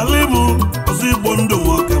Ọbalị mụ Ozigbo ndụ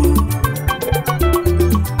nwoke m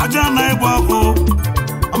Aja na ịgba akwụ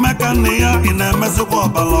Omeka nne ya ị na-emezikwa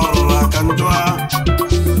ọbala ọrụrụ aka njọ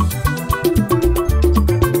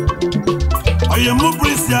Oye mụ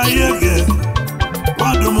Prisi Ayege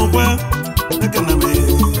Nwadumukwe Ekenemi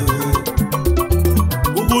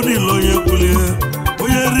Ugwu niile onye kwulie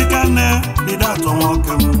Onye rika nne Ide atọ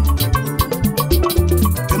nwoke m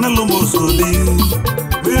Kenelu m Osodi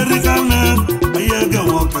Onye rika nne Ayege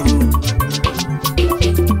nwoke m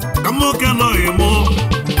Kamoke nọ imo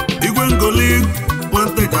Igwe Ngoli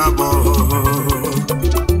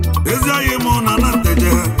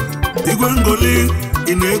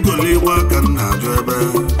ị na-egolikwa ka m na-ajụ ebe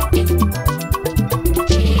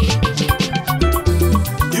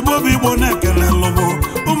Igbo bụ Igbo na-ekele lụbụ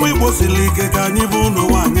ụmụ Igbo siri ike ka anyị bụ ụlọ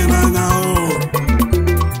nwaanyị n'anya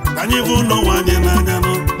ka anyị bụ ụlọ nwaanyị n'anya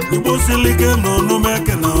Igbo siri ike na onume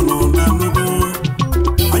ekele ọnụ na nnukwu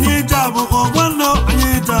anyị ji abụkọ nwanne anyị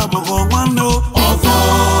ji abụkọ nwanne ọzọ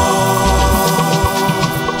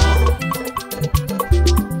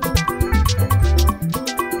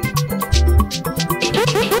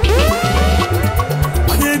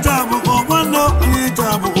anyị ji abụkọ nwanne anyị ji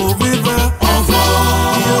abụkọ vive ọzọ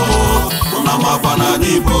una makwa na anyị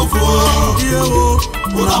Igbo fuo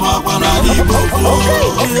una makwa na anyị Igbo fuo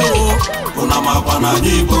una makwa na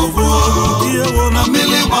anyị Igbo fuo na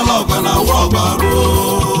mmiri gbara ọgba na awa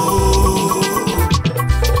ọgbaruo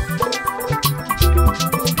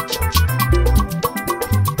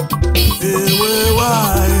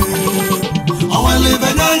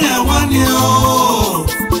onwelibenyanya nwanne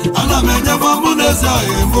ana m enyebe mụ n'ezi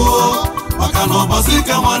ọhịa mbụ maka na ọbọsị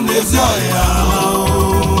ike nwanne ezi ọhịa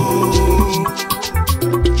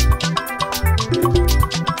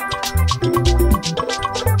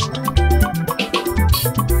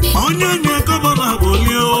onye nye kọbọna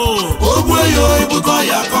bụli ogbu eyo ibute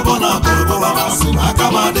ọhịa kọbọna bụ gọvanasị na aka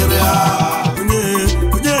m adịrị ya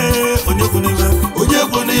onye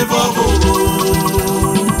kwu n'ife ọ bụ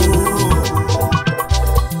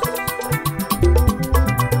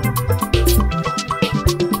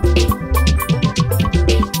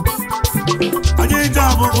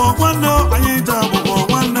anyị ji abụkọ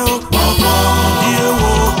nwanne ọkọ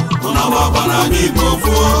ihewo ụna makwa na anyị Igbo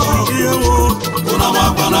fuo ihewo ụna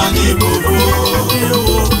makwa na anyị Igbo fuo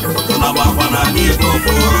ihewo ụna makwa na anyị Igbo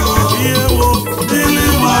fuo ihewo dịlị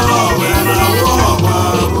mara ọgwe na awụ ọgba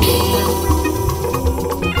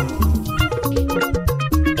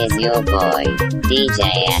Is your boy, DJ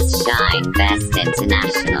S Shine Best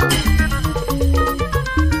International.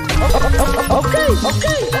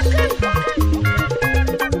 Okay.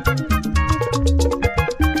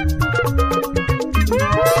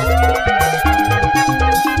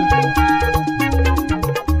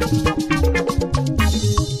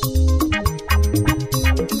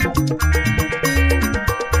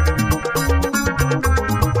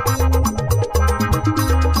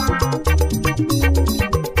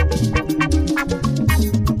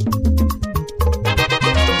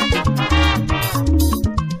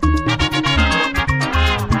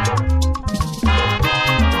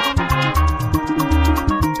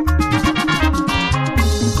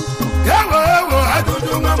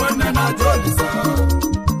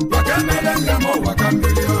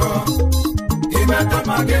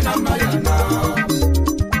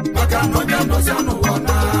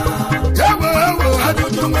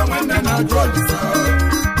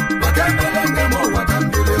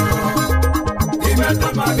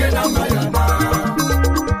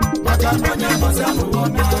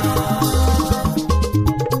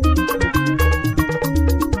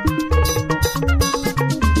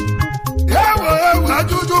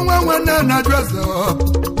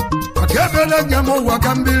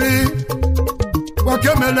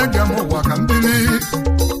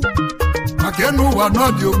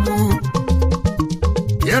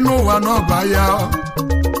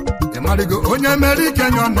 onye mere ike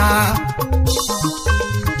nyọ na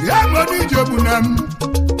ya nwere ije bụ na m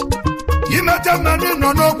imete mmadụ nọ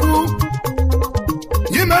n'okwu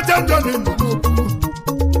imete njọ nọ n'okwu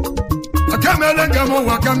aka mere nge m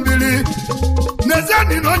ụwa ka mbili n'ezie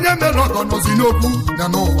dị na onye mere ọgọ nọzi n'okwu na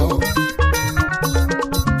n'ụwa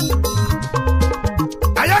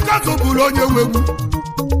Ayaka Ozubulu onye wegwu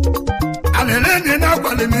alele ndị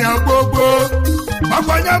na-agbalị m ya gbogbo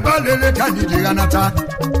makwanye bụ alele ka anyị ji ya nata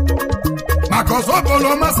maka Ozubulu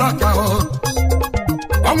masaka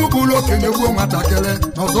ọnwụ bụrụ okenye gbuo nwatakịrị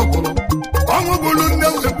na Ozubulu ọnwụ bụrụ nne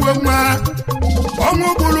wegbuo nwa ọnwụ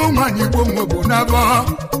bụrụ nwaanyị gbuo nwa bụ n'abọ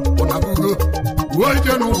ụnabugo uwe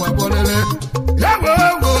ije n'ụwa bọlele ya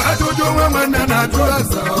wee ajụjụ nwa nwanne na-ajụ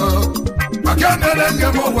eze maka emere nke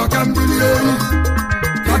m ụwa ka mmiri eyi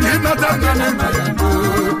maka imeta nga na nna ya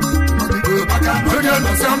maka onye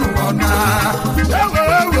nọsi n'ụwa na ya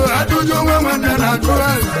wee ajụjụ nwa nwanne na-ajụ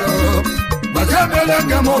eze maka emere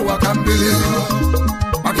nke m ụwa ka mmiri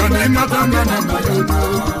maka na imeta nga na nna ya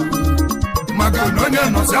maka na onye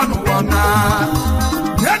nọsi n'ụwa na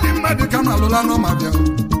ya dị mmadụ ka ma alụla n'ọmabịa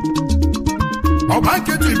ọba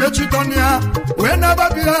nkịtị mechitọnụ ya wee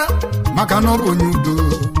nababịa maka na ọ bụ onye udo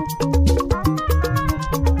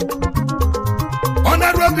ọ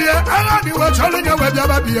na-arụbịa agha dị wechọrọ nye wee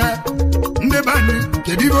bịababịa ndị be anyị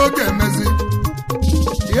kedu ihe oge emezi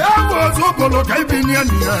ya bụ Ozubulu ka ibinye ya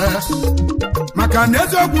maka na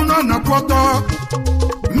eziokwu nọ na kwọtọ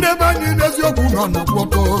ndị be anyị n'eziokwu nọ na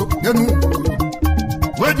kwọtọ enu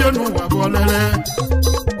weje n'ụwa bụ olele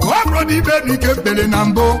ọ bụrụ na ibe n'ike mkpere na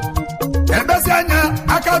mbụ ebezi anya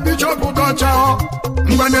aka bishọp dọcha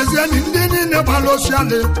mgbe n'ezie ndị niile gbara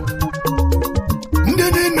osialị ndị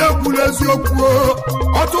niile kwuru eziokwu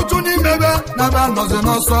ọtụtụ n'imebe na-aba anọzi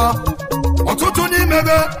n'ọsọ ọtụtụ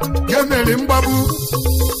n'imebe ga-emeri mgbagbu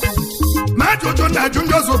ma ajụjụ na ajụ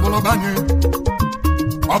ndị Ozubulu banye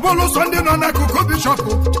ọ bụrụ sọ ndị nọ n'akụkụ bishọp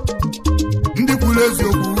ndị kwuru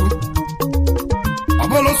eziokwu ọ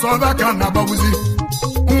bụrụ sọ ọba ka na-agbagbuzi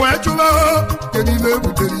wee chụwa kedu ibe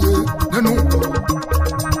butere ihe n'ụlọ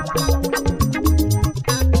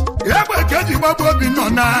egbe ka eji gbagbu obi nọ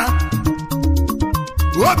na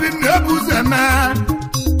obi na-ebu ụzọ eme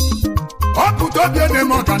ọ pụta obi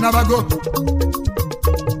na-eme ọka nabago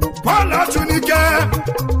Pọl Achụnike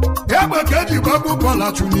egbe ka eji gbagbu Pọl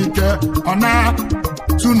Achụnike ọ na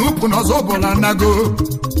Sunupu na Ozubulu nago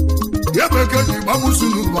egbe ka eji gbagbu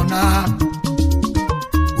Sunupu na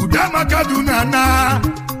Udamaka duna na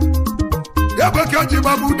egbe ka eji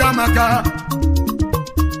gbagbu Udamaka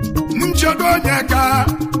nchedo onye ka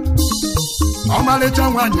ọmalịcha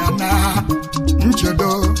nwanyị na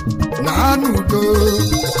nchedo na anụ udo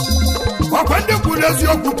ọkwa ndị kwuru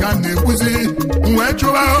eziokwu ka na-ekwuzi wee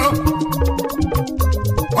chụwa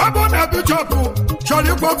ọ bụ na bishọp chọrọ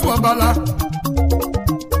ịkwafu ọbala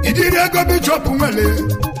ijiri ego bishọp nwere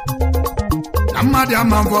na mmadụ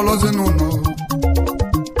ama mvọlọzi n'ụlọ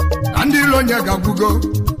na ndị ilo onye ga-agwugo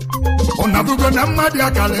ụnabugo na mmadụ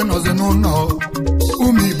akala ịnọzi n'ụlọ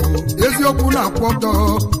ụmụ Igbo eziokwu na-akwụ ọtọ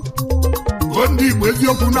ndị Igbo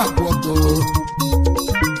eziokwu na-akwụ ọtọ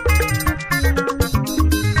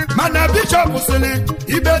mana bishọp sịrị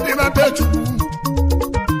ibe dị be Chukwu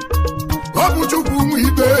ọ bụ Chukwu ụmụ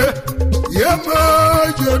ibe ya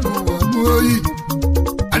meje n'ụwa n'oyi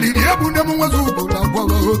aliri ebu nne m nwezi Ozubulu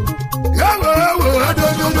agwọrọ ya wee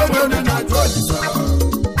adodododo na-ajụ Olisa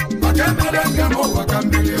maka emere nke m ụwa ka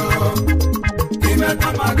mmiri ime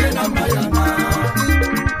kama gị na mma ya na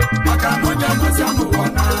maka na onye nọzi n'ụwa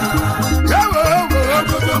na ya wee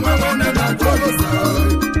adodo nwere na-ajụ Olisa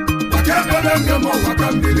maka emere nke m ụwa ka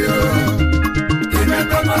mmiri ime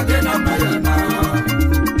kama gị na mma ya na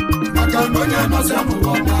maka na onye nọzi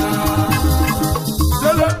n'ụwa na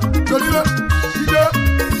Sele, Solile, Ide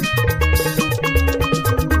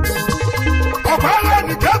ọkwala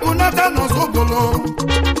nke bụ nata n'Ozubulu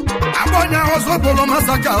agbanya Ozubulu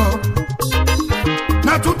masaka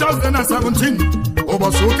na 2017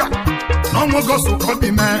 ụbọchị ụka n'ọnwa Ọgọstụ ka ọ dị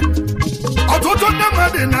mee ọtụtụ ndị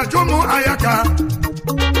mmadụ na-ajụ m Ayaka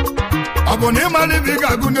ọ bụ na ịmara ibe ị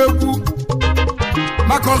ga-agụ n'egwu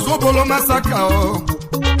maka Ozubulu masaka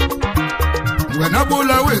mgbe na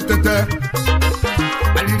gbula wee tete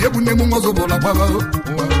aliri ebu nne m Ozubulu gbaba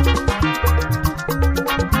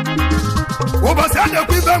ụbọchị a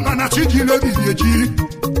na-ekwu ibe nwa na chi ji n'obizi echi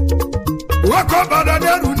nwoke ọbara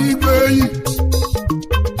na-eru n'igwe eyi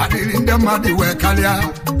adịrị ndị mmadụ wee karịa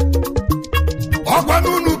ọgwa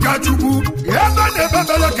n'unu ka Chukwu ebe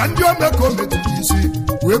na-ebebere ka ndị omekome tiri isi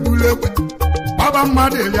wee buru egbe gbaba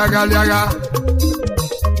mmadụ rịagharịagha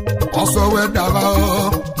ọsọ wee daba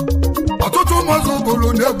ọtụtụ ụmụ Ozubulu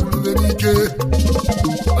na-egburube n'ike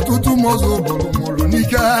ọtụtụ ụmụ Ozubulu mụrụ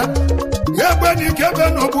n'ike egbe n'ike ebe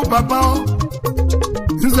n'ọbụ papa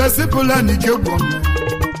nze sipụla n'ike gwọ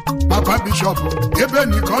papa bishọp ebe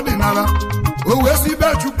n'ike ọdịnala o wee si be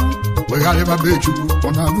Chukwu wegharịba be Chukwu ọ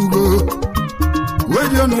na-abụgo wee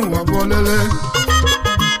jee n'ụwa bụ olele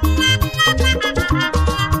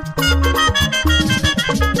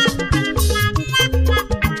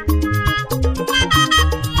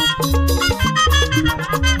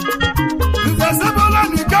nze sipụla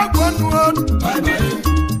n'ike gwọ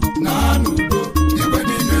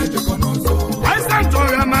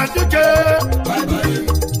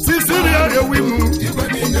Sisilia ewimu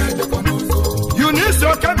Eunice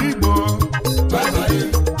Okabigbo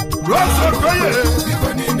Rose Okoye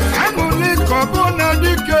Emily Kobuna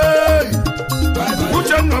Dike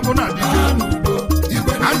Uchenna Buna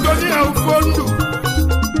Dike Antonia Ufondu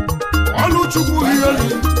Oluchukwu Hiyeli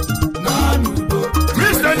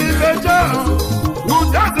Christian Ibeja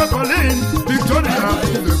Udaze Pauline Victoria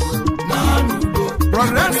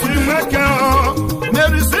Progressive Maker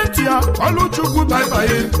Mary Cynthia Oluchukwu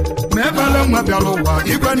bye mebele nwa bịara ụwa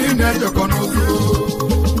igwe niile ejekọ n'ozu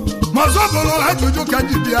ma Ozubulu ajụjụ ka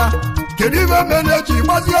ji bịa kedu ibe mere eji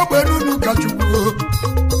gbazie ogbe n'unu ka Chukwu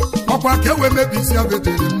ọkwa ka ewe mebisi afọ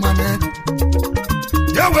etere mmanụ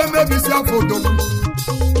ya wee mebisi afọ odogwu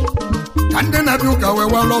ka ndị na-abịa ụka wee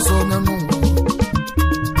wala ọsọ n'ụwa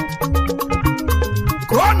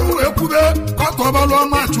ka ọnụ ekwube ọtọbalụ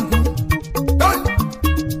ọma Chukwu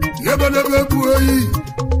ebelebe bụ oyi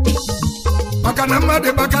maka na mmadụ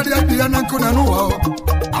bakarịa dị ya na nkụ na n'ụwa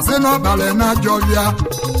asị na ọbalị na-ajọ ya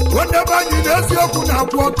onye be anyị n'eziokwu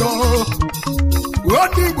na-akwụ ọtọ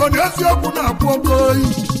onye Igbo n'eziokwu na-akwụ ọtọ oyi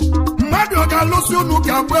mmadụ ọ ga-alụsị unu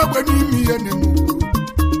ga-agba egbe n'ime ihe n'emu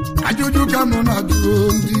ajụjụ ka mụ na-ajụ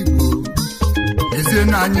ndị Igbo ezie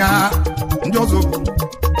n'anya ndị ọzọ bụ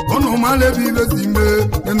ụnụ mara ebe ibe si mee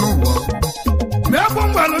n'ụwa ma egwu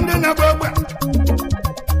ngwalụ ndị na-agba egbe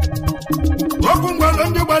okwu ngwalụ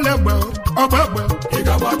ndị gbara egbe ọgba egbe ị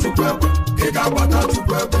ga-agba Chukwu egbe ị ga-agbata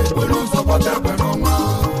Chukwu egbe bụrụ ụzọ gbata egbe n'ọnwa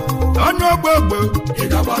onye ọgba egbe ị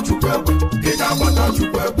ga-agba Chukwu egbe ị ga-agbata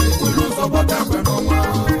Chukwu egbe bụrụ ụzọ gbata egbe n'ọnwa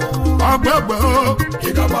ọgba egbe ị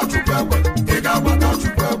ga-agba Chukwu egbe ị ga-agbata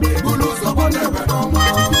Chukwu egbe bụrụ ụzọ gbata egbe n'ọnwa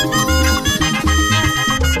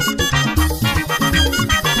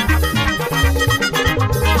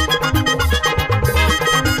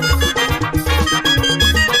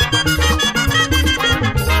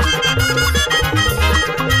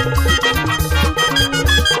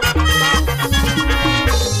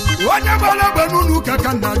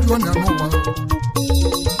ka nna jụọ na n'ụwa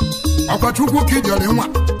ọkwa Chukwu ka ijere nwa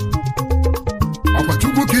ọkwa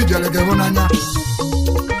Chukwu ka ijere gị n'anya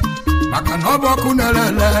maka na ọ bụ ọkụ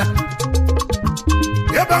na-ele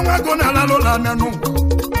ebe nwa ego na-alalụla anya n'ụwa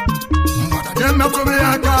mmadụ emetụrụ ya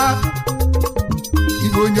aka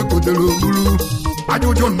ibe onye kotere ogburu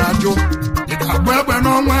ajụjụ na ajụ ị ga-agba egbe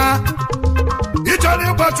n'ọnwa ị chọrọ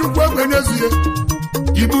ịgba Chukwu egbe n'ezie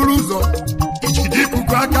iburu ụzọ ijide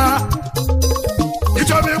ikuku aka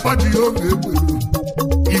ịchọba ịgbaji ya oge egbe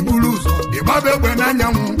iburu ụzọ ịgbaba egbe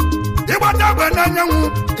n'anyanwụ ịgbata egbe n'anyanwụ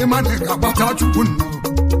ịma na ị ga-agbata Chukwu nna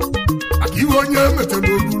maka iwe onye metara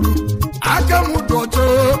ogburu aka m docho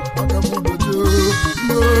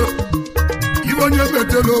iwe onye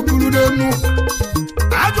metara ogburu n'enu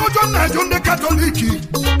ajụjụ na-ajụ ndị Katọliki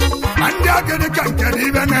ma ndị Agịrịka nke na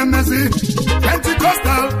ibe na-emezi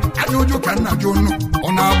Pentikọstal ajụjụ ka nna jụ unu ọ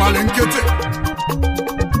na-agbalị nkịtị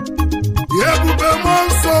ebube mmụọ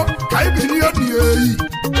nsọ ka ibinye dị eyi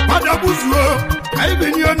fada buzuo ka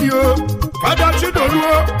ibinye dị fada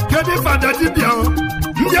chidoruo kedụ fada dibịa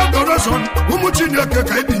ndị adoreshọn ụmụ Chineke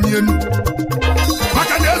ka ibinye enu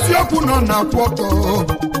maka na eziokwu nọ na-akwụ ọtọ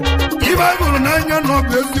ibe anyị hụrụ n'anya na ọ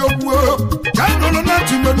bụ eziokwu ka anyị nụrụ na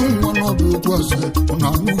tinyere nwa na ọ bụ okwu ọzọ na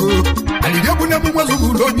anụgo alịdegbu na emume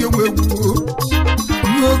Ozubulu onye ewu egwu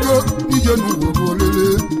ihe ogo ije n'ụwa bụ olele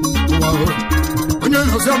ụwa onye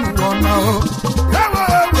nọzi n'ụwa na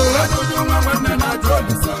ajụjụ nwa nwanne na-ajụ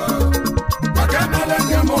Olisa maka emele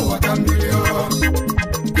ndị ma ụwa ka mmiri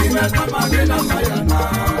imeta ma gị na mma ya na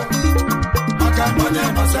maka onye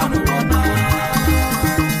nọzi n'ụwa na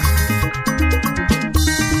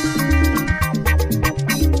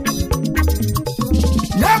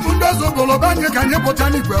ya bụ ndị Ozubulu anyị ka anyị pụta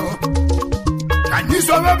n'igwe ka anyị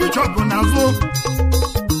sobe bishọp n'azụ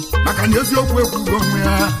maka na eziokwu ekwugo onwe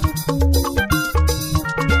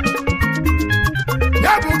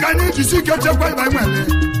ya bụ ka anyị jisi ike chekwa ibe nwere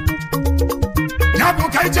ya bụ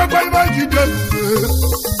ka anyị chekwa ibe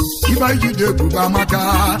ijide ebube amaka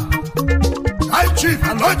anyị chief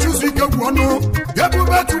alọchusi ike gwu ọnụ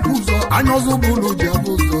ebube Chukwu ụzọ anya Ozubulu ji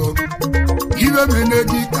abụ ụzọ ibe mene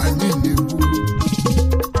dị ka anyị na-ekwu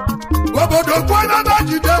obodo kwuo ebe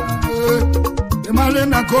jide ebube ịmarị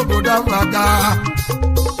na ka obodo ahụ aga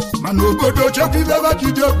mana obodo chekwa ibe ebe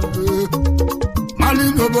jide ebube mali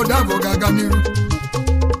n'obodo ahụ ga-aga n'iru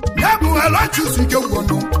ya bụ alọchusi ike gwu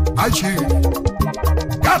ọnụ achi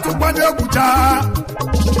gatụkwana egwucha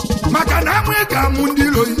maka na amụ ị ga-amụ ndị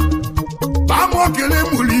iloyi bụ amụ okele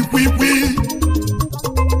mụrụ ikwi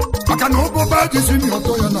maka na ụbụba jizi mi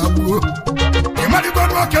ọtọ ya na gbuo ịmarịgo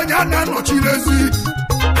na okenye a na-anọchiri ezi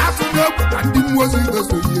atụ n'egwu na ndị mmụọ ozi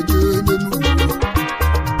esoghị eje ebe n'ugwu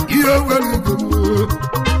ihe were ego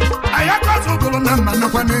Ayaka Ozubulu na mma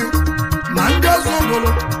nakwane na ndị Ozubulu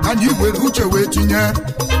anyị were uche wee tinye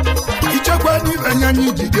ichekwa n'ibe anya anyị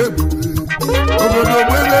jide ebube obodo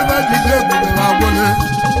gbere ebe jide ebube na agwụle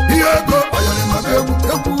ihe ego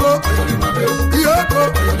ekwuo ihe ego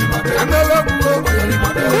emere ekwuo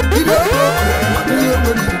ihe ego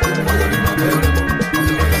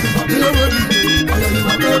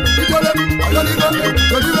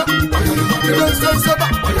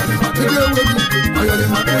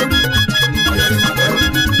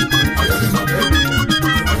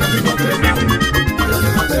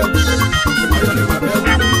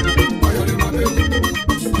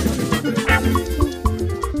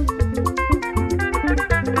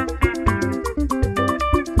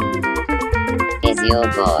is your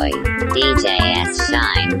boy, DJ S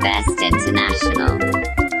Shine Best International.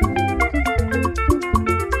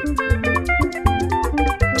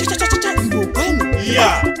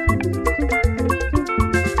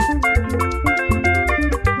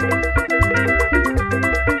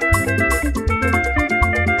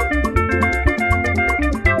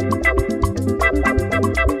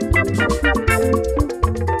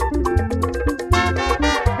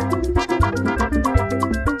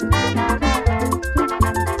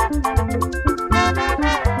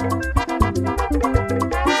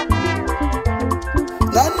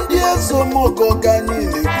 ezomogo ka anyị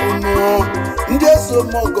na-ekwunu ndị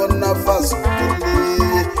ezomogo na faso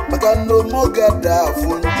kele maka na omoga da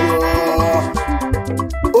afụ njọ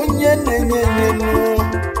onye na-enye nyenu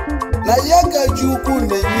na ya ka ji ukwu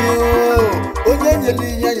na-enye onye nyere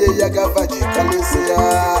ihe ya gafa ji kalịsịa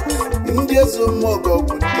ndị ezomogo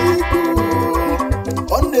bụ ndị ego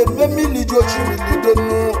ọ na-eme miliji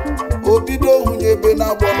ochirilidonu obido hunye ebe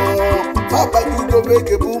na-agbọnụ abajugobe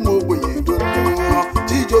ekebe ụmụ ogbenye donu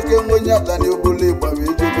Chijoke nwenye atani obole gbawe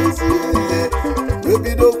ejebezie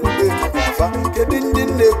ebido kwube maka afa kedu ndị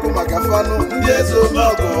na-ekwu maka fanụ ndị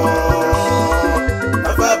ezomogo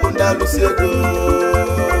afa bụ ndị alụsị ego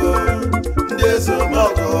ndị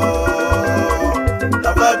ezomogo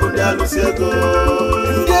afa bụ ndị alụsị ego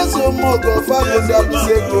ndị ezomogo afa bụ ndị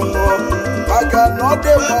alụsị ego maka na ọ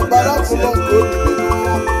dị ma ọbara fụlọ nke obibido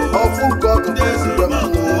ọfụ nke ọdụ ezigbo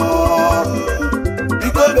mmụọ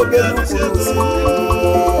biko bebe n'ukwu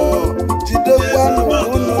jidekwanụ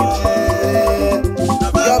unu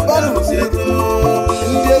ji gabanụ ego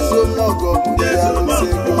ndị ezomogo bụ ndị alụsị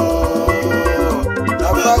ego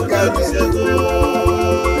afagadị ego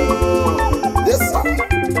desa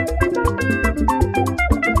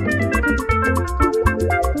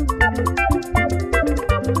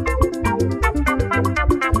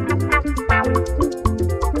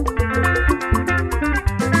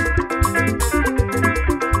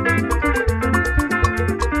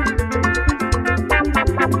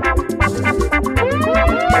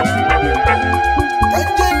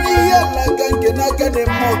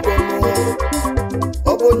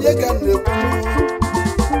onye ka na-ekwu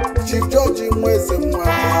Chief George Nweze nwa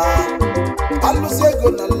alụsị ego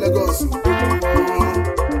na Lagos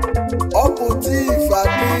ọ bụ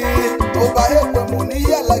tifadị ụba ekwemụ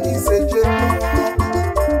n'ihe ala gị ise je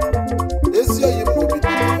ezi oyi mobidi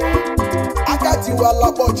aka tiwala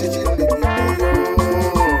ọchịchị nlebibi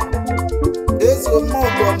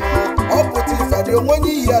ezomogo ọ bụ tifadị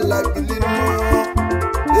onwenye ihe ala bilinu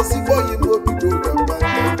ezigbo oyi mobido gaba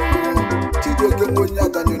Chijoke nwenye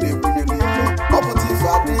adanyo na-ebunye n'ihe ọ pụta ife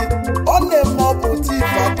adị ọ na-eme ọ pụta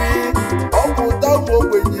ife adị ọ pụta ụmụ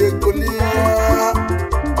ogbenye egoli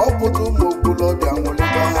ọ pụta ụmụ okolobịa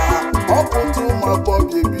nwụlịba ha ọ pụta ụmụ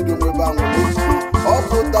agbọghọ ebido nwebe anwụlịba ọ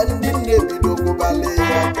pụta ndị nne ebido kwụbalị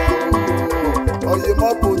ya oyi ma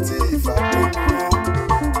ọ pụta ife adị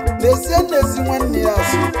n'ezie n'ezi nwanne ya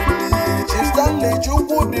sụbili Chief Stanley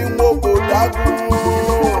Chukwu dị nwa obodo agụ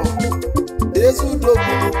ezudo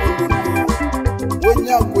gburugburu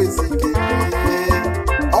onye akwezike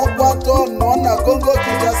ọkwatọ nọ na Congo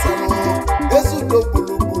Kinshasa ezudo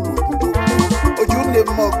gburugburu ojunne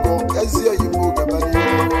mmọkọ ezi oyimo gabani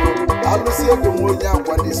alụsị ego onye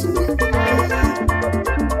akwa n'isu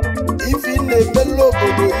ifi na-emela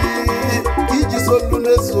obodo iji solu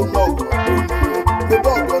n'ezomogo ebe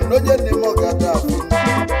ọgọ n'onye na-emogo ada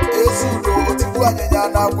ezudo otigbu anyịnya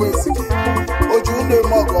na-akwa ezike ojunne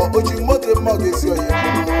mmọkọ oji moto mmọkọ ezi oyimo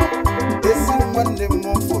esi nwanne m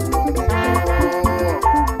foto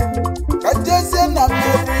ka jezie na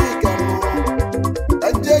Amerika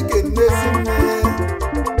ka jeke nnezi nne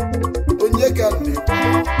onye ka na-ekwu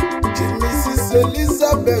ji Mrs.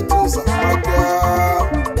 Elizabeth Ụzọamaka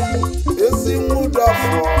ezi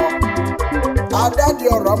nwudafọ ada dị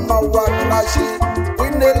ọra mma wanụlachi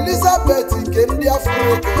Queen Elizabeth nke ndị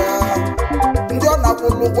Afrịka ndị ọ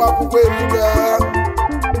na-akwụlụ ụgwọ akwụkwọ erika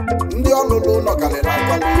ndị ọlụlụ ụlọ karịrị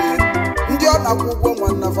akarị ndị ọ na-akwụ ụgwọ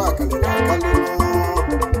nwannafa akarịrị akarị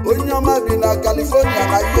onye ọma bi na California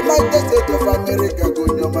na United States of America ka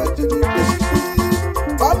onye ọma jere ikpechibi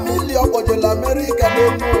famili ọkpọjela America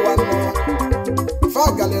n'elu ụwa nọ fa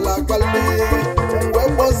akarịrị akarị mgbe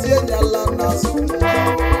kpọzie nyala na azụ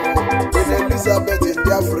Queen Elizabeth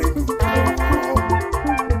ndị Afrịka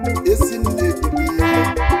esi nne ebili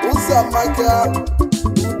Ụzọamaka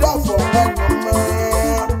udafọ nwanyị ọma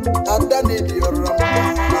ada na-edi ọrụ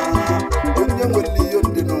mma onye nwere ihe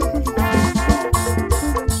ndị n'ụwa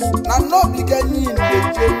na n'obiga niile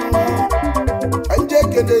jenu nje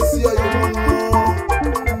kenesi oyimunu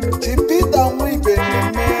Chi Peter Nwibe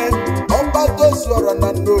na-eme ọgbatozuọra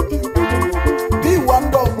na n'obi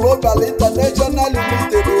B1 Global International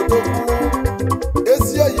Limited odogwu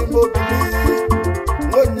ezi oyimobili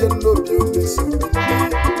onye n'obi omeso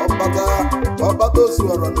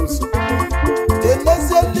ọgbatozuọra n'uso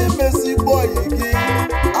enezie n'ime ezigbo oyi gị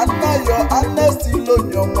anayo anestilo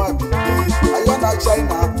nyoma bibi ayo na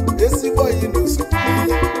China ezigbo oyi n'uso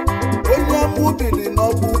onye amụbili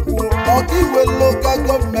n'ọgbukwu ọkaigwe lokal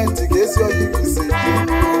gọọmenti ga-ezi oyi gị si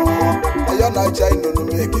ayo na China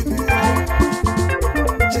n'umegide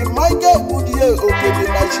Chi Michael Budie Okede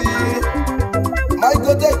na Chi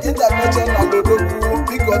Michael Dek International odogwu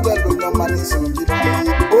big hotel onye ọma n'isi ojiri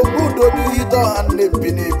obodo n'ihite ọha nne bi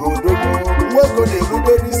n'ebe odogwu nwa ego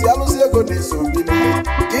na-erubere isi alụsị ego na-eso obili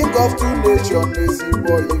king of two nation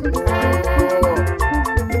n'ezigbo Igbo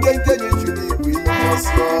nkenke nyechuru igwe ihe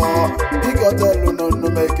ọsọ big hotel nọ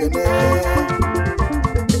nnume ekene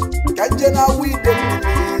ka nje na-awụ ide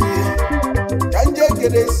mmiri ka nje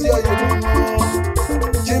ekele esi oyibo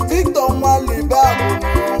ji Victor Nwalibe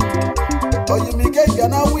abụ oyimike ga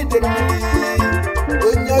na-awụ ide mmiri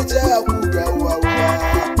onye ọcha ya kwuga ụwa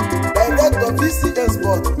director VC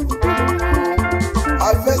Export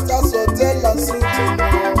Avestas Hotel and Suites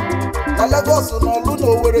na Lagos n'ọlụ na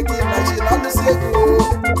Owerri gị na chi na alụsị ego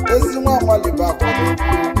ezi nwa Nwalibe akwado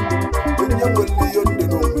onye nwere ihe ndị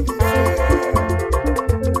n'onwere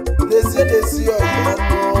ife n'ezie ọyịa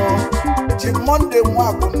chi Monday nwa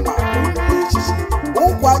Agbụnna onye echichi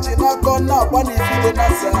ụkwa chi n'aka na-agba n'ifite na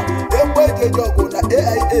nsa egbe ejeji ọgụ na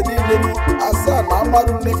AIA niile asaa na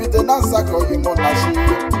amarụ n'ifite na nsa ka oyimọ na chi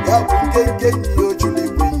ya bụ nkenke enyi ya ojuru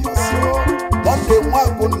igwe nyọsọ Monday nwa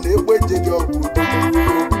Agbụnna egbe ejeji ọgụ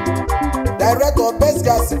Director Best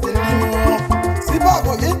Gas Bilimu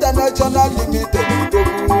Sibago International Limited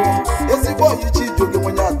Udogwu ezigbo oyichi ijoge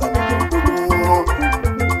nwenye atani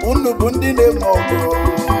unu bụ ndị na-eme ọgụ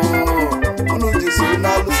unu jisiri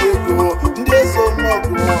na-alụsị ego ndị ezo ọgụ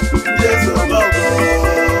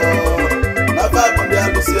na babụ ndị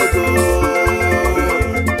alụsị ego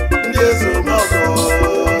ndị ezo ọgụ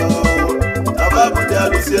na babụ ndị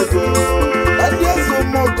alụsị ego na ndị ezo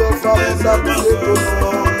ọgụ fabụ alụsị ego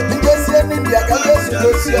njesie n'India ka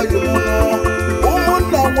ga-ezugosi oyibo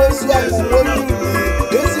ụmụnna nwezu akwụkwọ uri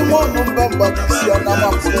ezi nwaọnụ mba mgbadisi ya na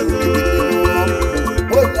mapụrụ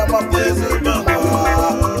onye amapụrụ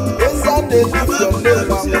ezi a na-ebufe nne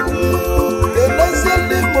elezie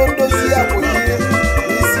ndị Igbo ndozi ya bụghị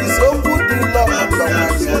isi okwu dị lọ mbawanye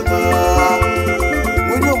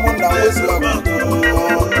nwunye ụmụnna nwezu akwụkwọ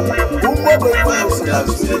ụmụogbenye ụmụ so na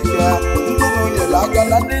zurika ndị nwunyere aka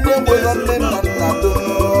na ndị na-enwero nne nna nna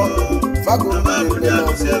dono fago na-emele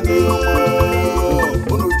ọzọ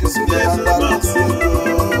unu jisiri na ndị alụsị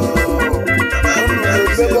unu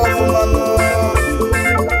na-ebebe ọfụma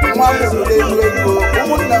nwa mụrụ elu ego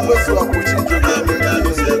ụmụnna nwezu akwụchi njoge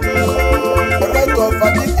Director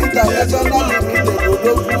of International Limited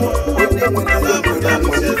Odogwu onye nwere ihe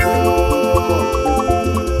nwere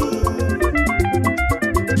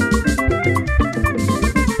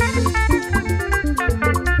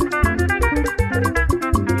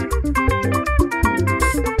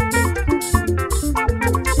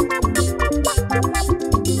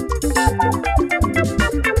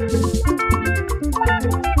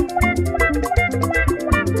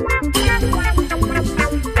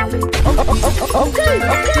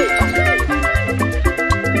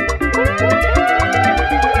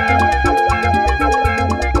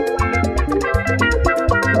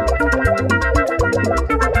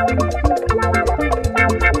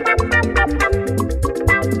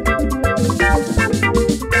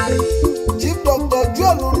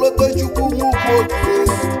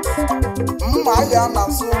ya na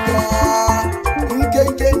Nsụka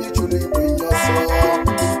nkenke enyi chụrụ igwe nye ọsọ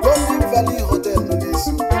Golden Valley Hotel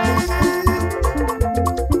n'ezu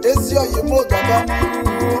ezi oyimo gaba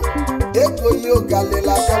n'iru ego ihe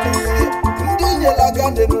ogalela akali ndị nyere aka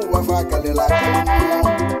ndị n'ụwa fa akalịla akali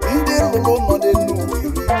ndị lụrụ nọ n'enu iri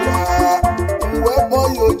bịa mgbe kpọọ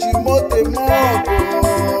ya oji moto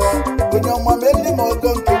onye ọma meli ma ọgọ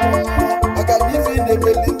nke m maka na ife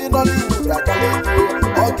na-emeli ndị nọ n'iwu ga-akali ego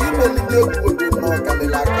ọ ga-imeli ndị egwu oge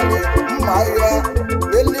n'ọkalịla akali mma ahịa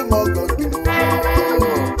meli ma ọgọ nke m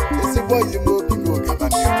ezigbo oyimo obigo gaba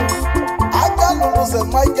n'iru aka lụrụ St.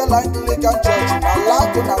 Michael Anglican Church na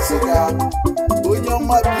Lagụ na Nsụka onye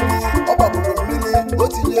ọma bili ọ gbapụrụ mmiri o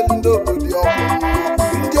tinyelu ndị obodo ọkụ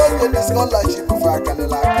ndị onyeli scholarship fa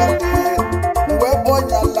akalịla akali mgbe ebe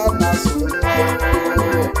onye ala na-asụ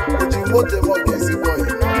oji moto mọga ezigbo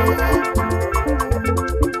oyimo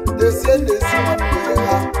n'ezie nwanne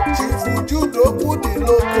ya Chifu Jude okwu dị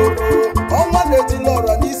n'okoro ọnwa na-etili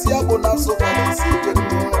ọra n'isi agbụ na Nsụka n'isi ike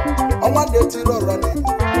ọnwa na-etili ọra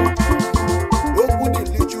n'Igbo okwu dị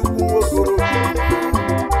lichukwu okoro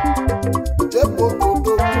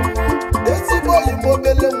jebogodo ezigbo oyimo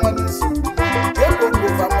obele nwa n'isu jebogo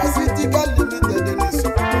Pharmaceutical Limited n'isu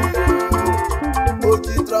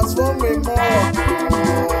oji transform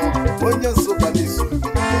onye Nsụka n'isu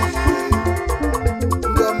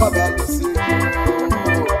ndị ọma balụsi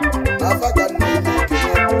n'afa ka nne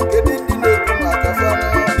kedu ndị na-ekwu maka fana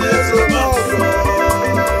n'ezo n'ọgọ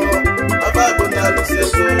afa bụ ndị alụsi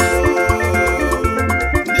ego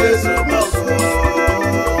ndị ezo n'ọgọ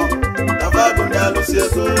afa bụ ndị alụsi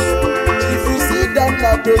ego Chifu Sidam na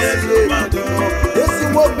dozie ezi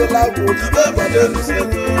nwobela bụ ike gade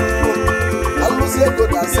alụsị ego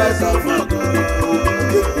na South Africa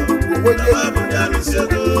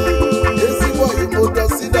ezigbo oyimoto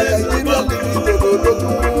si na Nigeria limited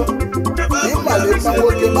odogwu ịmali mma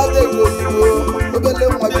nwoke mmadụ ego oyibo obele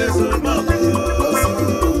nwa gị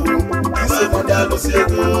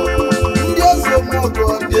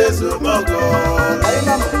ndị ezomọgọ anyị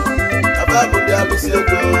na ababụ ndị alụsị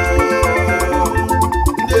ego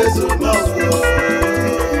ndị ezomọgọ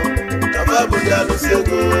ababụ ndị alụsị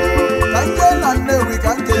ego na nke na Nnewi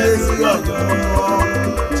ka nkelezi ọgọ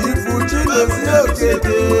Chifu Chinezie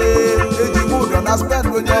Okeke ejigbo ụdọ na Spain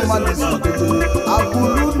onye ọma na-esogodo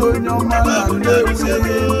abụrụ na onye ọma na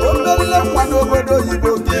Nnewi obele nwa n'obodo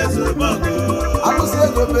oyibo alụsị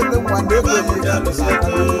ego obele nwa na ego yi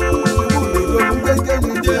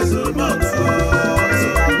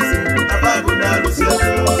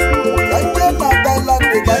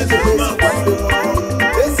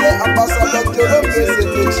eze ambassador Jerome eze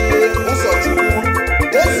kechie ụzọchukwu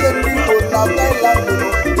eze ndị Igbo na Thailand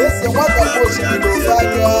eze nwata osimiri ofe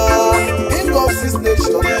king of six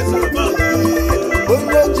nations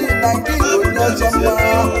onye ojii na nke Igbo onye ọcha mma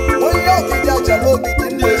onye ọdịda achala ogidi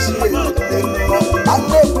nnechi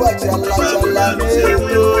anụ achala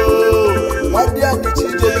na-eto nwadị anichi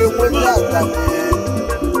jebe onye atani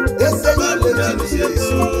eze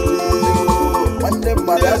chilechiri nwanne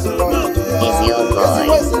mmadụ azụrụ Is your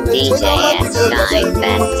boy, DJ S Shine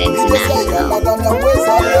Best International.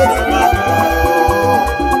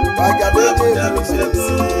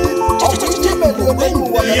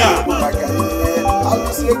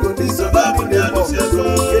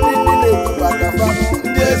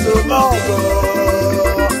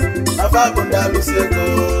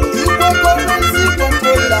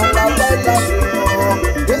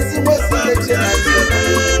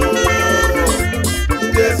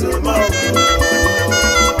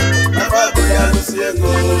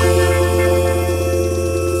 Ciego.